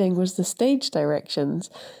was reading was the stage directions,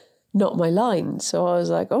 not my lines. So I was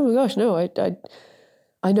like, oh my gosh, no,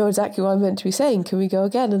 I know exactly what I'm meant to be saying. Can we go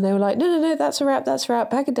again? And they were like, no, that's a wrap.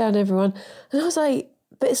 Pack it down, everyone. And I was like,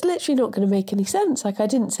 but it's literally not going to make any sense. Like I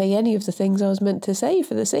didn't say any of the things I was meant to say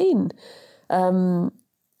for the scene. And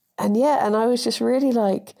I was just really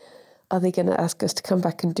like, are they going to ask us to come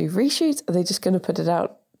back and do reshoots? Are they just going to put it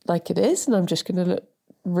out like it is? And I'm just going to look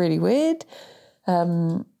really weird.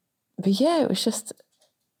 But yeah, it was just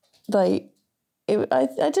like, I don't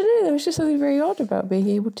know, there was just something very odd about being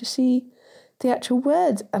able to see the actual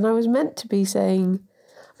words. And I was meant to be saying,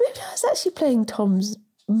 maybe I was actually playing Tom's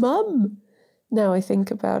mum, now I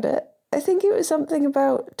think about it. I think it was something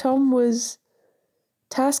about Tom was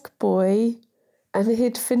task boy and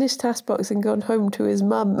he'd finished task box and gone home to his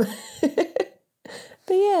mum. But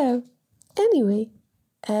yeah, Anyway,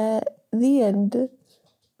 the end.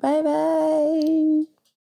 Bye-bye.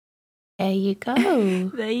 There you go.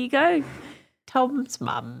 There you go. Tom's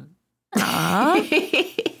mum.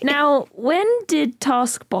 Now, when did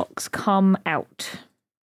Taskbox come out?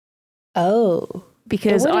 Oh.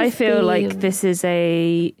 Because I feel like this is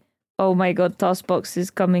a, oh my god, Taskbox is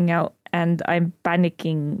coming out and I'm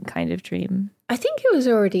panicking kind of dream. I think it was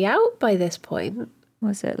already out by this point.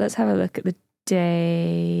 Was it? Let's have a look at the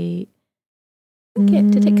date.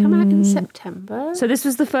 Did it come out in September? So this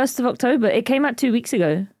was the 1st of October. It came out 2 weeks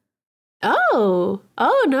ago. Oh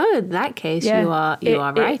no! In that case, Yeah, you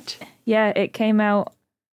are right. It came out.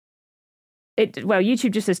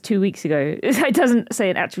 YouTube just says 2 weeks ago. It doesn't say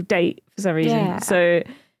an actual date for some reason. Yeah. So,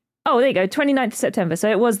 there you go, 29th of September.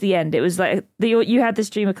 So it was the end. It was like you had this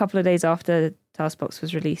dream a couple of days after Taskbox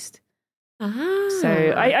was released.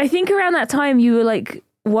 So I think around that time you were like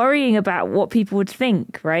worrying about what people would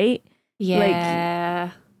think, right? Yeah.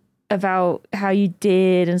 Like, about how you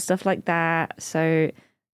did and stuff like that. So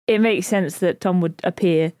it makes sense that Tom would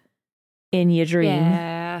appear in your dream.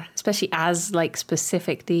 Yeah. Especially as like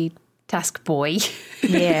specifically Task Boy.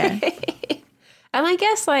 Yeah. And I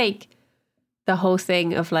guess like the whole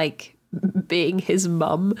thing of like being his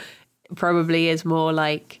mum probably is more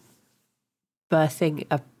like birthing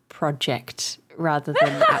a project rather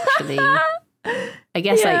than actually, I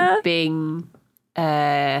guess, like being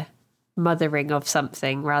mothering of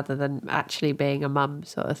something rather than actually being a mum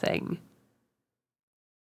sort of thing.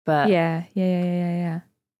 But Yeah.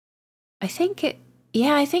 I think it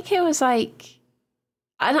was like,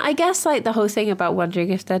 and I guess like the whole thing about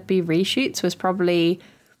wondering if there'd be reshoots was probably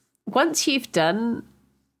once you've done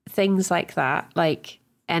things like that, like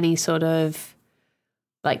any sort of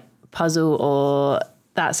like puzzle or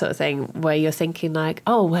that sort of thing where you're thinking like,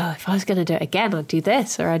 oh, well, if I was going to do it again, I'd do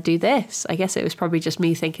this or I'd do this. I guess it was probably just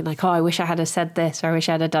me thinking like, oh, I wish I had said this or I wish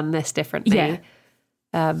I had done this differently.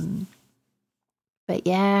 Yeah. But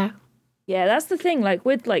yeah. Yeah, that's the thing. Like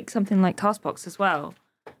with like something like Taskbox as well,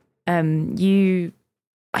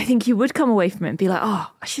 I think you would come away from it and be like,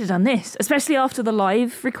 oh, I should have done this, especially after the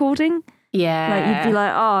live recording. Yeah. Like you'd be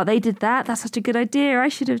like, oh, they did that. That's such a good idea. I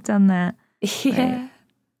should have done that. Yeah.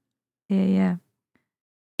 Yeah.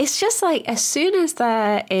 It's just like as soon as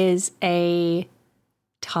there is a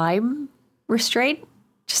time restraint,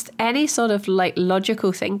 just any sort of like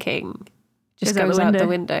logical thinking just goes out the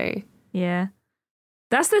window. Yeah.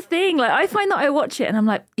 That's the thing. Like I find that I watch it and I'm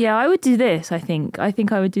like, yeah, I would do this, I think. I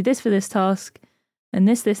think I would do this for this task and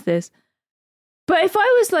this. But if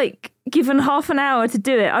I was like given half an hour to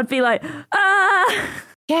do it, I'd be like,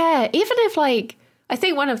 Yeah, even if like I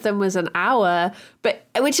think one of them was an hour, but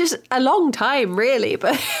which is a long time, really.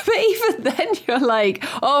 But even then, you're like,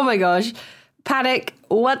 oh my gosh, panic!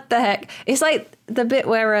 What the heck? It's like the bit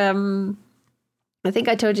where I think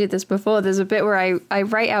I told you this before. There's a bit where I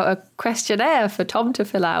write out a questionnaire for Tom to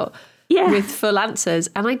fill out with full answers,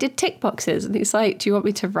 and I did tick boxes. And he's like, "Do you want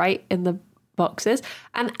me to write in the boxes?"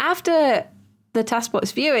 And after the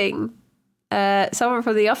Taskbox viewing, someone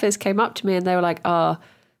from the office came up to me and they were like, "Oh,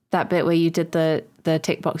 that bit where you did the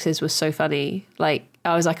tick boxes was so funny." Like,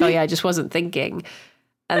 I was like, "Oh yeah, I just wasn't thinking."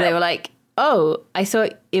 And they were like, "Oh, I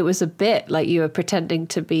thought it was a bit like you were pretending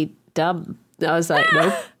to be dumb." And I was like,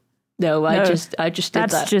 No, I just did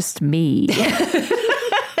that. That's just me.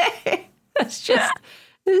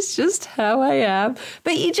 It's just how I am.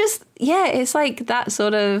 But it's like that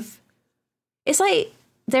sort of, it's like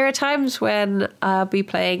there are times when I'll be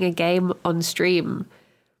playing a game on stream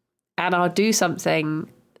and I'll do something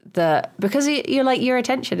that, because you're like, your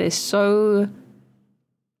attention is so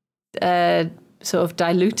sort of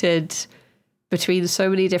diluted between so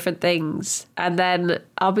many different things, and then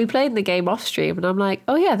I'll be playing the game off stream and I'm like,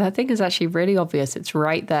 oh yeah, that thing is actually really obvious, it's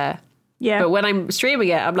right there. Yeah. But when I'm streaming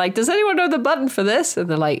it, I'm like, does anyone know the button for this? And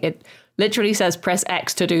they're like, it literally says press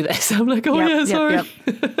X to do this. I'm like, sorry.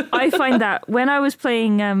 I find that when I was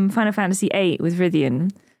playing Final Fantasy VIII with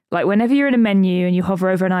Rythian, like whenever you're in a menu and you hover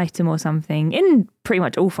over an item or something, in pretty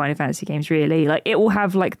much all Final Fantasy games really, like it will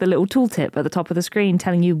have like the little tooltip at the top of the screen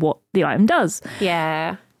telling you what the item does.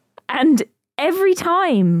 Yeah. And every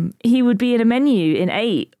time he would be in a menu in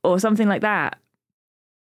 8 or something like that,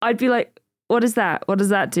 I'd be like, what is that? What does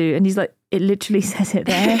that do? And he's like, it literally says it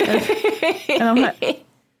there. And I'm like,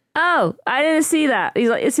 oh, I didn't see that. He's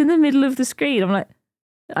like, it's in the middle of the screen. I'm like,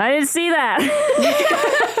 I didn't see that.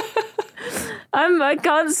 I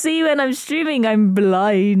can't see when I'm streaming. I'm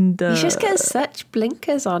blind. You just get such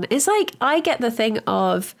blinkers on. It's like, I get the thing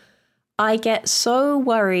of, I get so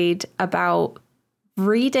worried about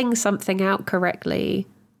reading something out correctly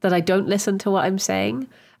that I don't listen to what I'm saying.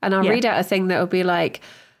 And I'll read out a thing that will be like,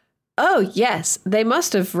 oh, yes, they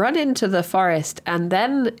must have run into the forest and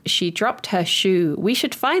then she dropped her shoe. We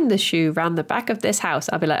should find the shoe round the back of this house.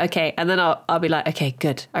 I'll be like, okay. And then I'll be like, okay,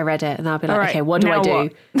 good. I read it. And I'll be like, okay, what do I do?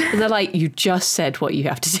 And they're like, you just said what you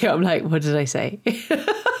have to do. I'm like, what did I say?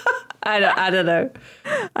 I don't know.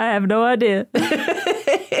 I have no idea.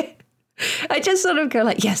 I just sort of go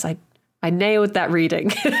like, yes, I nailed that reading.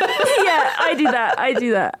 Yeah, I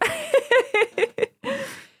do that.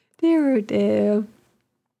 Dear, oh dear.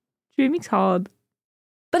 Streaming's hard.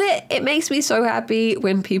 But it makes me so happy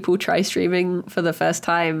when people try streaming for the first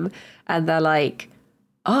time and they're like,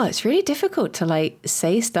 oh, it's really difficult to like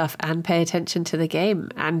say stuff and pay attention to the game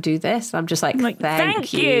and do this. I'm just like,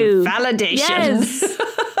 thank you. Validation. Yes,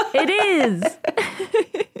 it is.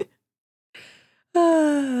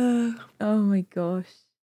 Oh my gosh.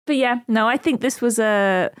 But yeah, no, I think this was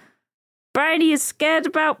Bridie is scared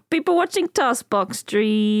about people watching Tossbox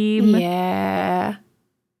stream. Yeah.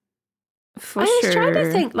 For I was sure. trying to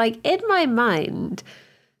think, like, in my mind,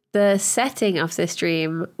 the setting of this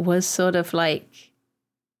dream was sort of like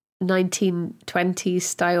 1920s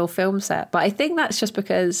style film set. But I think that's just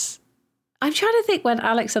because I'm trying to think when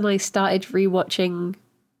Alex and I started watching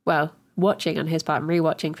on his part and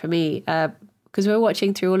rewatching for me, because we're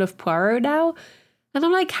watching through all of Poirot now. And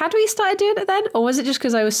I'm like, had we started doing it then? Or was it just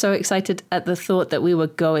because I was so excited at the thought that we were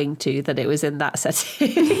going to, that it was in that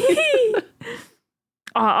setting?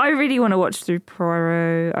 I really want to watch through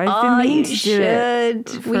Poirot. I've been meaning to do it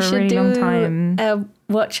for we a should really do long time. A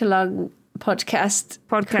watch along podcast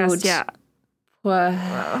called Yeah.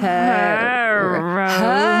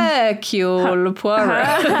 Hercule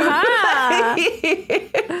Poirot.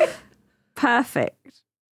 Perfect.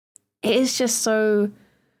 It is just so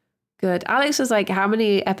good. Alex was like, how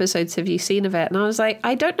many episodes have you seen of it? And I was like,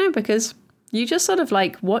 I don't know, because you just sort of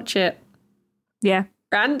like watch it Yeah.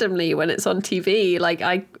 randomly when it's on TV. Like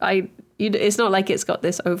it's not like it's got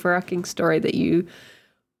this overarching story that you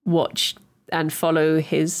watch and follow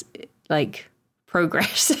his like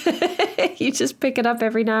progress. You just pick it up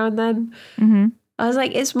every now and then. Mm-hmm. I was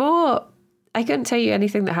like, it's more, I couldn't tell you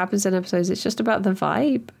anything that happens in episodes. It's just about the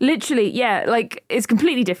vibe. Literally, yeah. Like, it's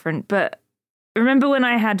completely different. But remember when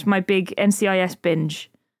I had my big NCIS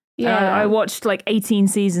binge? Yeah. I watched like 18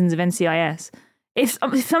 seasons of NCIS. If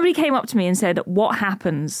somebody came up to me and said, what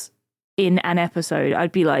happens in an episode?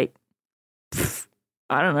 I'd be like,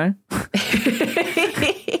 I don't know.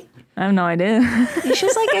 I have no idea. It's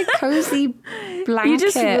just like a cozy blanket You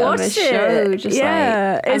just watch of a show. Just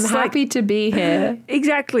yeah, like, I'm happy to be here.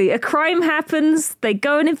 Exactly. A crime happens. They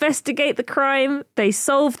go and investigate the crime. They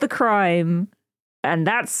solve the crime. And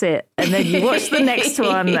that's it. And then you watch the next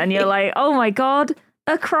one and you're like, oh my God,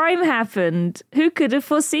 a crime happened. Who could have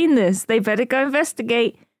foreseen this? They better go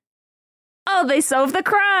investigate. Oh, they solved the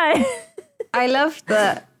crime. I love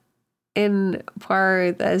that in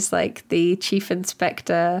Poirot there's like the chief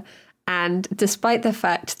inspector, and despite the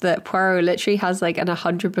fact that Poirot literally has like an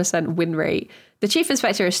 100% win rate, the chief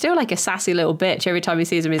inspector is still like a sassy little bitch. Every time he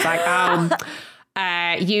sees him, he's like,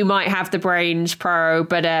 you might have the brains, Poirot,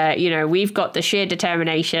 but we've got the sheer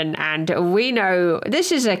determination, and we know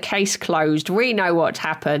this is a case closed. We know what's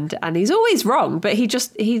happened. And he's always wrong, but he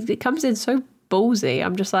comes in so ballsy.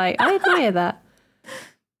 I'm just like, I admire that.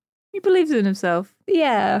 He believes in himself.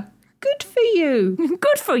 Yeah. Good for you.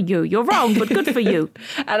 Good for you. You're wrong, but good for you.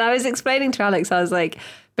 And I was explaining to Alex, I was like,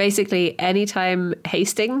 basically, anytime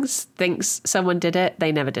Hastings thinks someone did it,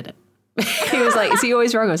 they never did it. He was like, is he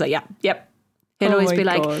always wrong? I was like, yeah, yep. He'll always be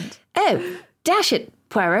like, oh, dash it,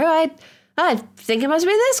 Poirot. I think it must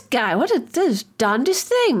be this guy. What is this darndest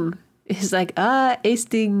thing? He's like,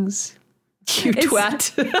 Hastings, you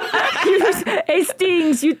twat.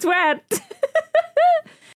 Hastings, you twat.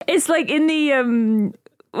 It's like in the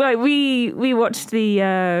we watched the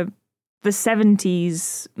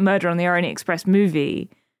 70s Murder on the Orient Express movie,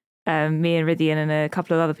 me and Rydian and a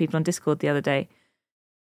couple of other people on Discord the other day.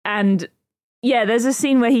 And yeah, there's a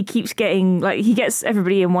scene where he keeps he gets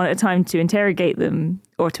everybody in one at a time to interrogate them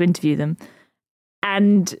or to interview them.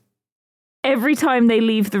 And every time they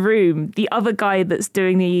leave the room, the other guy that's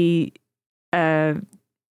doing the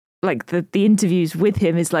interviews with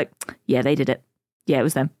him is like, yeah, they did it. Yeah, it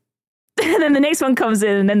was them. And then the next one comes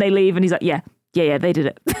in and then they leave and he's like, yeah, they did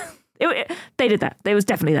it. They did that. It was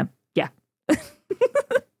definitely them. Yeah.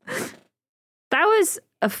 That was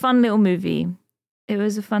a fun little movie. It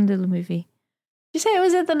was a fun little movie. Did you say it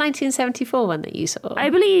was in the 1974 one that you saw? I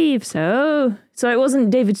believe so. So it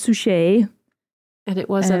wasn't David Suchet. And it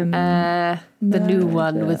wasn't the new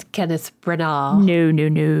one with Kenneth Branagh.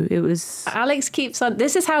 No. It was... Alex keeps on...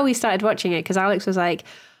 This is how we started watching it, because Alex was like,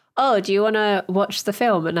 oh, do you want to watch the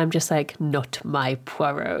film? And I'm just like, not my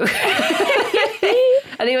Poirot.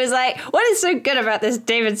 And he was like, what is so good about this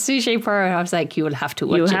David Suchet Poirot? And I was like, you will have to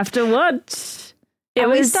watch it. You have to watch.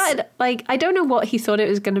 We started, like, I don't know what he thought it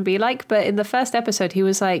was going to be like, but in the first episode, he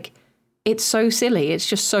was like, it's so silly. It's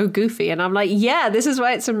just so goofy. And I'm like, yeah, this is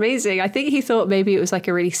why it's amazing. I think he thought maybe it was like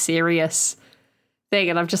a really serious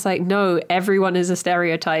thing. And I'm just like, no, everyone is a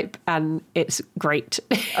stereotype and it's great.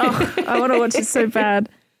 Oh, I want to watch it so bad.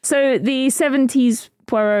 So the 70s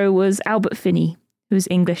Poirot was Albert Finney, who was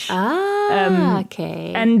English.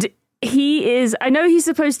 Okay. And he is, I know he's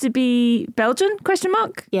supposed to be Belgian, ?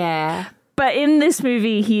 Yeah. But in this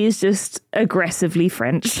movie, he is just aggressively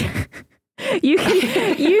French. You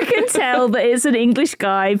can tell that it's an English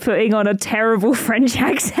guy putting on a terrible French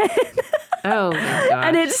accent. Oh my god.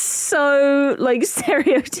 And it's so like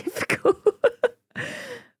stereotypical.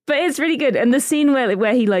 But it's really good. And the scene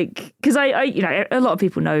where he like, because I you know, a lot of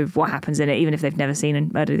people know what happens in it, even if they've never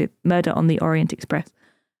seen Murder on the Orient Express.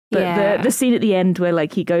 But the scene at the end where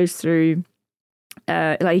like he goes through,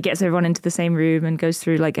 like he gets everyone into the same room and goes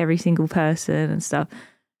through like every single person and stuff.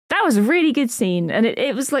 That was a really good scene. And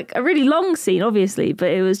it was like a really long scene, obviously,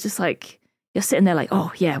 but it was just like, you're sitting there like,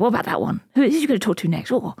 oh yeah, what about that one? Who's you going to talk to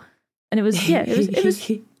next? Oh. And it was, yeah, it was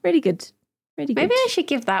really good. Really good. Maybe I should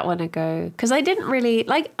give that one a go, because I didn't really,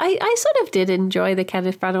 like, I sort of did enjoy the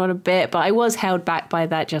Kenneth Branagh one a bit, but I was held back by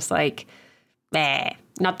that just like,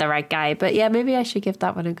 not the right guy. But yeah, maybe I should give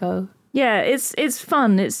that one a go. Yeah, it's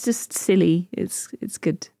fun. It's just silly. It's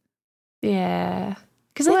good. Yeah.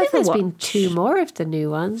 Because I think there's been 2 more of the new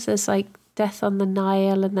ones. There's like Death on the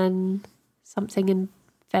Nile and then something in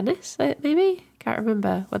Venice, maybe? Can't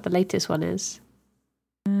remember what the latest one is.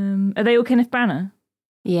 Are they all Kenneth Branagh?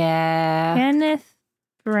 Yeah. Kenneth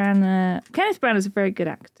Branagh's a very good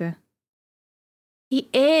actor. He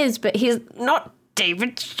is, but he's not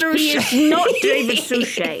David Suchet. He is not David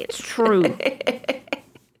Suchet, it's true.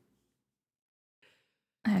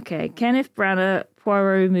 Okay, Kenneth Branagh,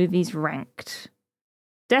 Poirot movies ranked.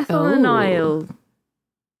 Death on the Nile,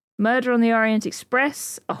 Murder on the Orient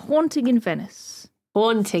Express, A Haunting in Venice.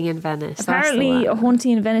 Haunting in Venice. Apparently, A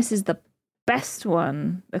Haunting in Venice is the best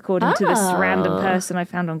one, according to this random person I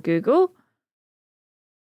found on Google.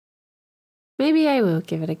 Maybe I will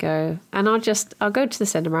give it a go. And I'll go to the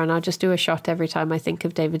cinema and I'll just do a shot every time I think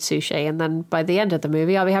of David Suchet. And then by the end of the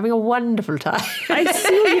movie, I'll be having a wonderful time. I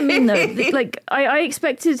see what you mean, though. Like, I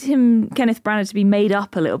expected Kenneth Branagh, to be made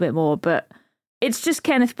up a little bit more, but it's just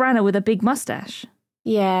Kenneth Branagh with a big mustache.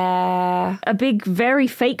 Yeah. A big, very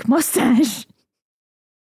fake mustache.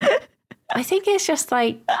 I think it's just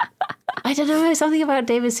like, I don't know, something about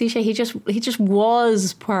David Suchet. He just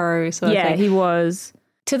was Poirot. Yeah, he was.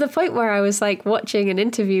 To the point where I was like watching an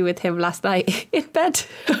interview with him last night in bed.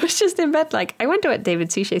 I was just in bed like, I wonder what David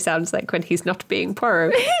Suchet sounds like when he's not being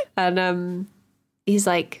Poirot. And he's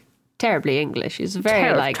like terribly English. He's a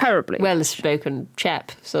very terribly well-spoken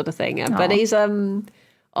chap sort of thing. But he's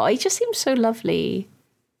he just seems so lovely.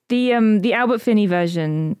 The Albert Finney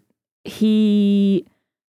version, he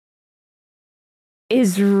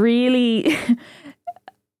is really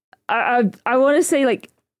I want to say like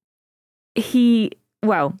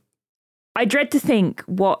I dread to think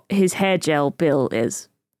what his hair gel bill is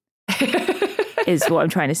what I'm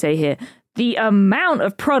trying to say here. The amount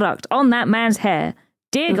of product on that man's hair,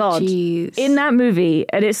 dear God, geez. In that movie.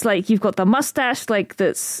 And it's like, you've got the mustache, like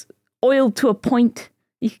that's oiled to a point.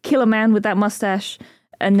 You could kill a man with that mustache.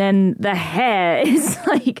 And then the hair is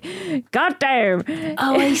like, goddamn.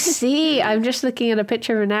 Oh, I see. I'm just looking at a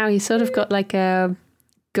picture of him now. He's sort of got like a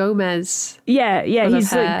Gomez. Yeah,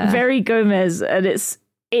 he's like very Gomez, and it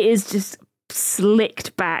is just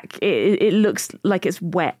slicked back. It looks like it's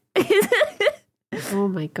wet. Oh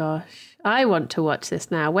my gosh. I want to watch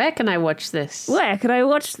this now. Where can I watch this? I'll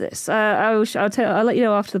let you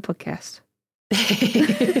know after the podcast.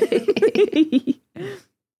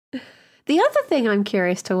 The other thing I'm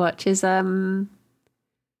curious to watch is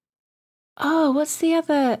what's the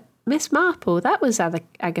other? Miss Marple. That was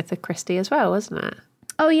Agatha Christie as well, wasn't it?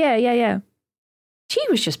 Oh yeah. She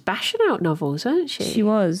was just bashing out novels, wasn't she? She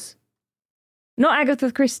was. Not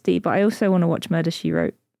Agatha Christie, but I also want to watch Murder, She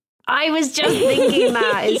Wrote. I was just thinking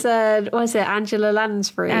that. It's was it Angela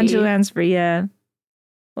Lansbury? Angela Lansbury, yeah.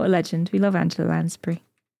 What a legend. We love Angela Lansbury.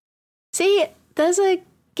 See, there's a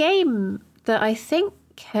game that I think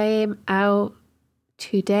came out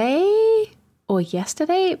today or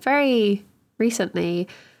yesterday, very recently.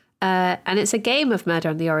 And it's a game of Murder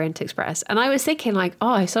on the Orient Express. And I was thinking like,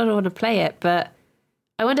 I sort of want to play it, but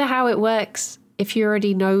I wonder how it works if you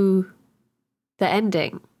already know the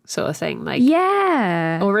ending. sort of thing? Like,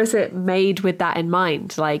 Yeah. or is it made with that in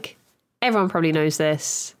mind? Like, everyone probably knows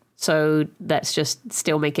this, so let's just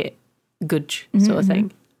still make it good sort of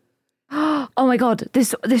thing. Oh my God,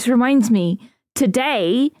 this reminds me.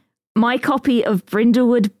 Today, my copy of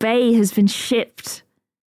Brindlewood Bay has been shipped,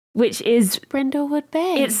 which is... Brindlewood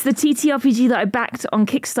Bay? It's the TTRPG that I backed on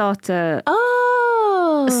Kickstarter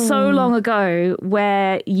so long ago,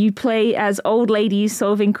 where you play as old ladies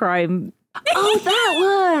solving crime. Oh,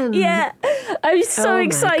 that one! Yeah, I'm so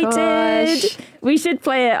excited. Gosh. We should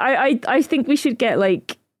play it. I think we should get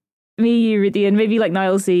like me, you, Riddhi, and maybe like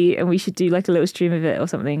Nilesy, and we should do like a little stream of it or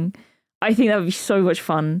something. I think that would be so much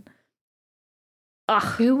fun. Ugh,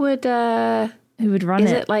 Who would run it?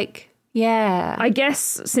 Is it like... Yeah. I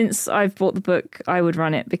guess since I've bought the book, I would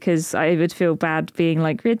run it because I would feel bad being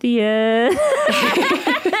like, Riddhi.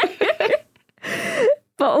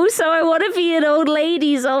 But also I want to be an old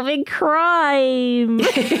lady solving crime.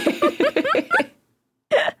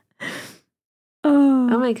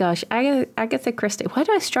 Oh my gosh. Agatha Christie. Why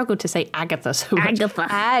do I struggle to say Agatha so much?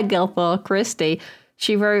 Agatha Christie.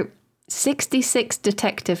 She wrote 66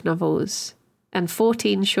 detective novels and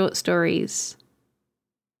 14 short stories.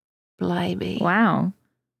 Blimey. Wow.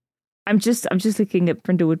 I'm just looking at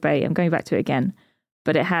Brindlewood Bay. I'm going back to it again.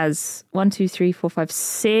 But it has 1, 2, 3, 4, 5,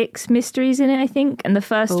 6 mysteries in it, I think. And the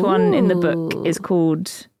first one in the book is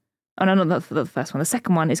called... Oh, no, not the first one. The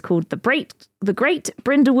second one is called The Great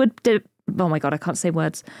Brindlewood... Oh my God, I can't say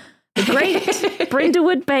words. The Great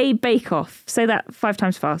Brindlewood Bay Bake Off. Say that 5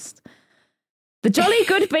 times fast. The Jolly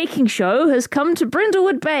Good Baking Show has come to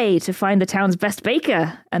Brindlewood Bay to find the town's best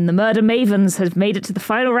baker, and the Murder Mavens have made it to the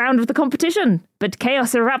final round of the competition. But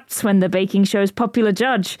chaos erupts when the baking show's popular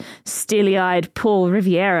judge, steely-eyed Paul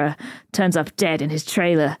Riviera, turns up dead in his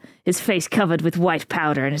trailer, his face covered with white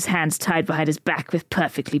powder and his hands tied behind his back with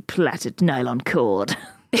perfectly plaited nylon cord.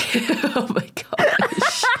 Oh my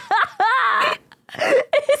gosh.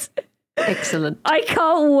 Excellent. I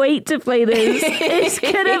can't wait to play this. It's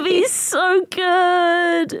gonna be so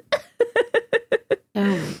good.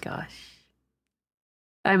 Oh my gosh.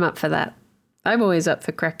 I'm up for that. I'm always up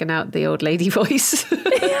for cracking out the old lady voice.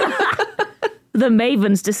 The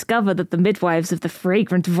Mavens discover that the midwives of the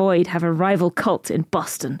Fragrant Void have a rival cult in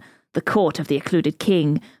Boston, the court of the occluded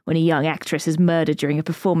king, when a young actress is murdered during a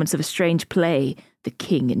performance of a strange play, The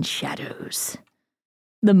King in Shadows.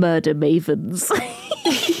 The Murder Mavens.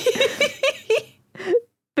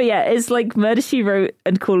 But yeah, it's like Murder, She Wrote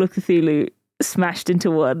and Call of Cthulhu smashed into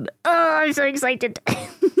one. Oh, I'm so excited.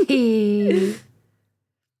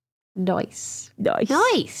 Nice.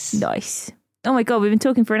 Nice. Oh my God, we've been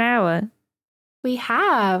talking for an hour. We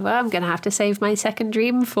have. I'm going to have to save my second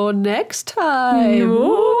dream for next time. No.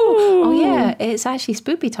 Oh, yeah. It's actually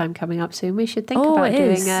spoopy time coming up soon. We should think about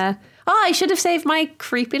doing a... Oh, I should have saved my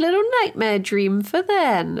creepy little nightmare dream for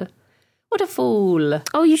then. What a fool.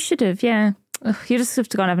 Oh, you should have, yeah. Ugh, you just have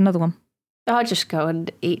to go and have another one. I'll just go and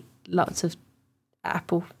eat lots of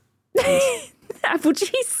apple. Apple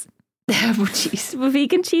cheese. Apple cheese. Will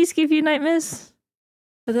vegan cheese give you nightmares?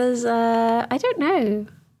 But there's, I don't know.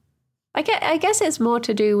 I guess it's more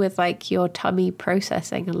to do with like your tummy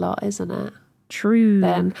processing a lot, isn't it? True.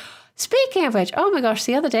 Then, speaking of which, oh my gosh,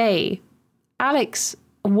 the other day, Alex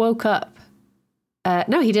woke up.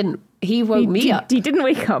 No, he didn't. He woke me up. He didn't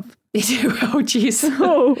wake up. Oh, jeez.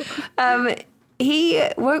 Oh. He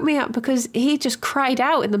woke me up because he just cried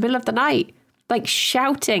out in the middle of the night, like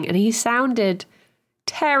shouting, and he sounded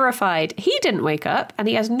terrified. He didn't wake up, and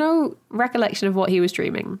he has no recollection of what he was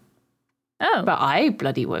dreaming. Oh. But I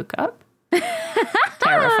bloody woke up.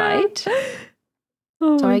 Terrified.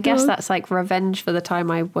 Oh So my I guess God. that's like revenge for the time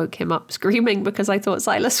I woke him up screaming because I thought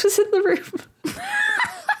Silas was in the room.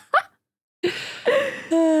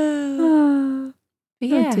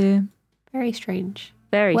 Yeah, Oh dear. very strange.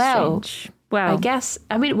 Very Well, strange. Well, I guess,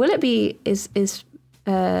 I mean, will it be, is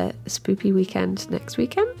Spoopy Weekend next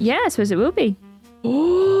weekend? yeah, I suppose it will be.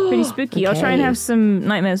 Pretty spooky. I'll try and Okay. have some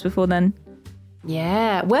nightmares before then.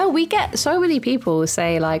 Yeah. Well, we get so many people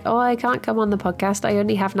say like, oh, I can't come on the podcast. I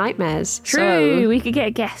only have nightmares. True. So, We could get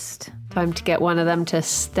a guest. time to get one of them to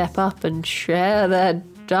step up and share their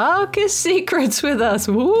darkest secrets with us.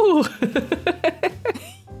 Woo.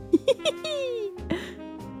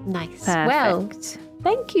 Nice. Well, Perfect.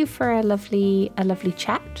 thank you for a lovely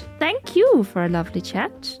chat. Thank you for a lovely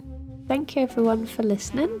chat. Thank you everyone for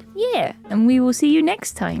listening. Yeah. And we will see you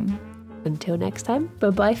next time. Until next time,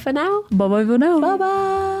 bye-bye for now. Bye bye for now.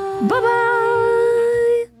 Bye-bye. Bye bye.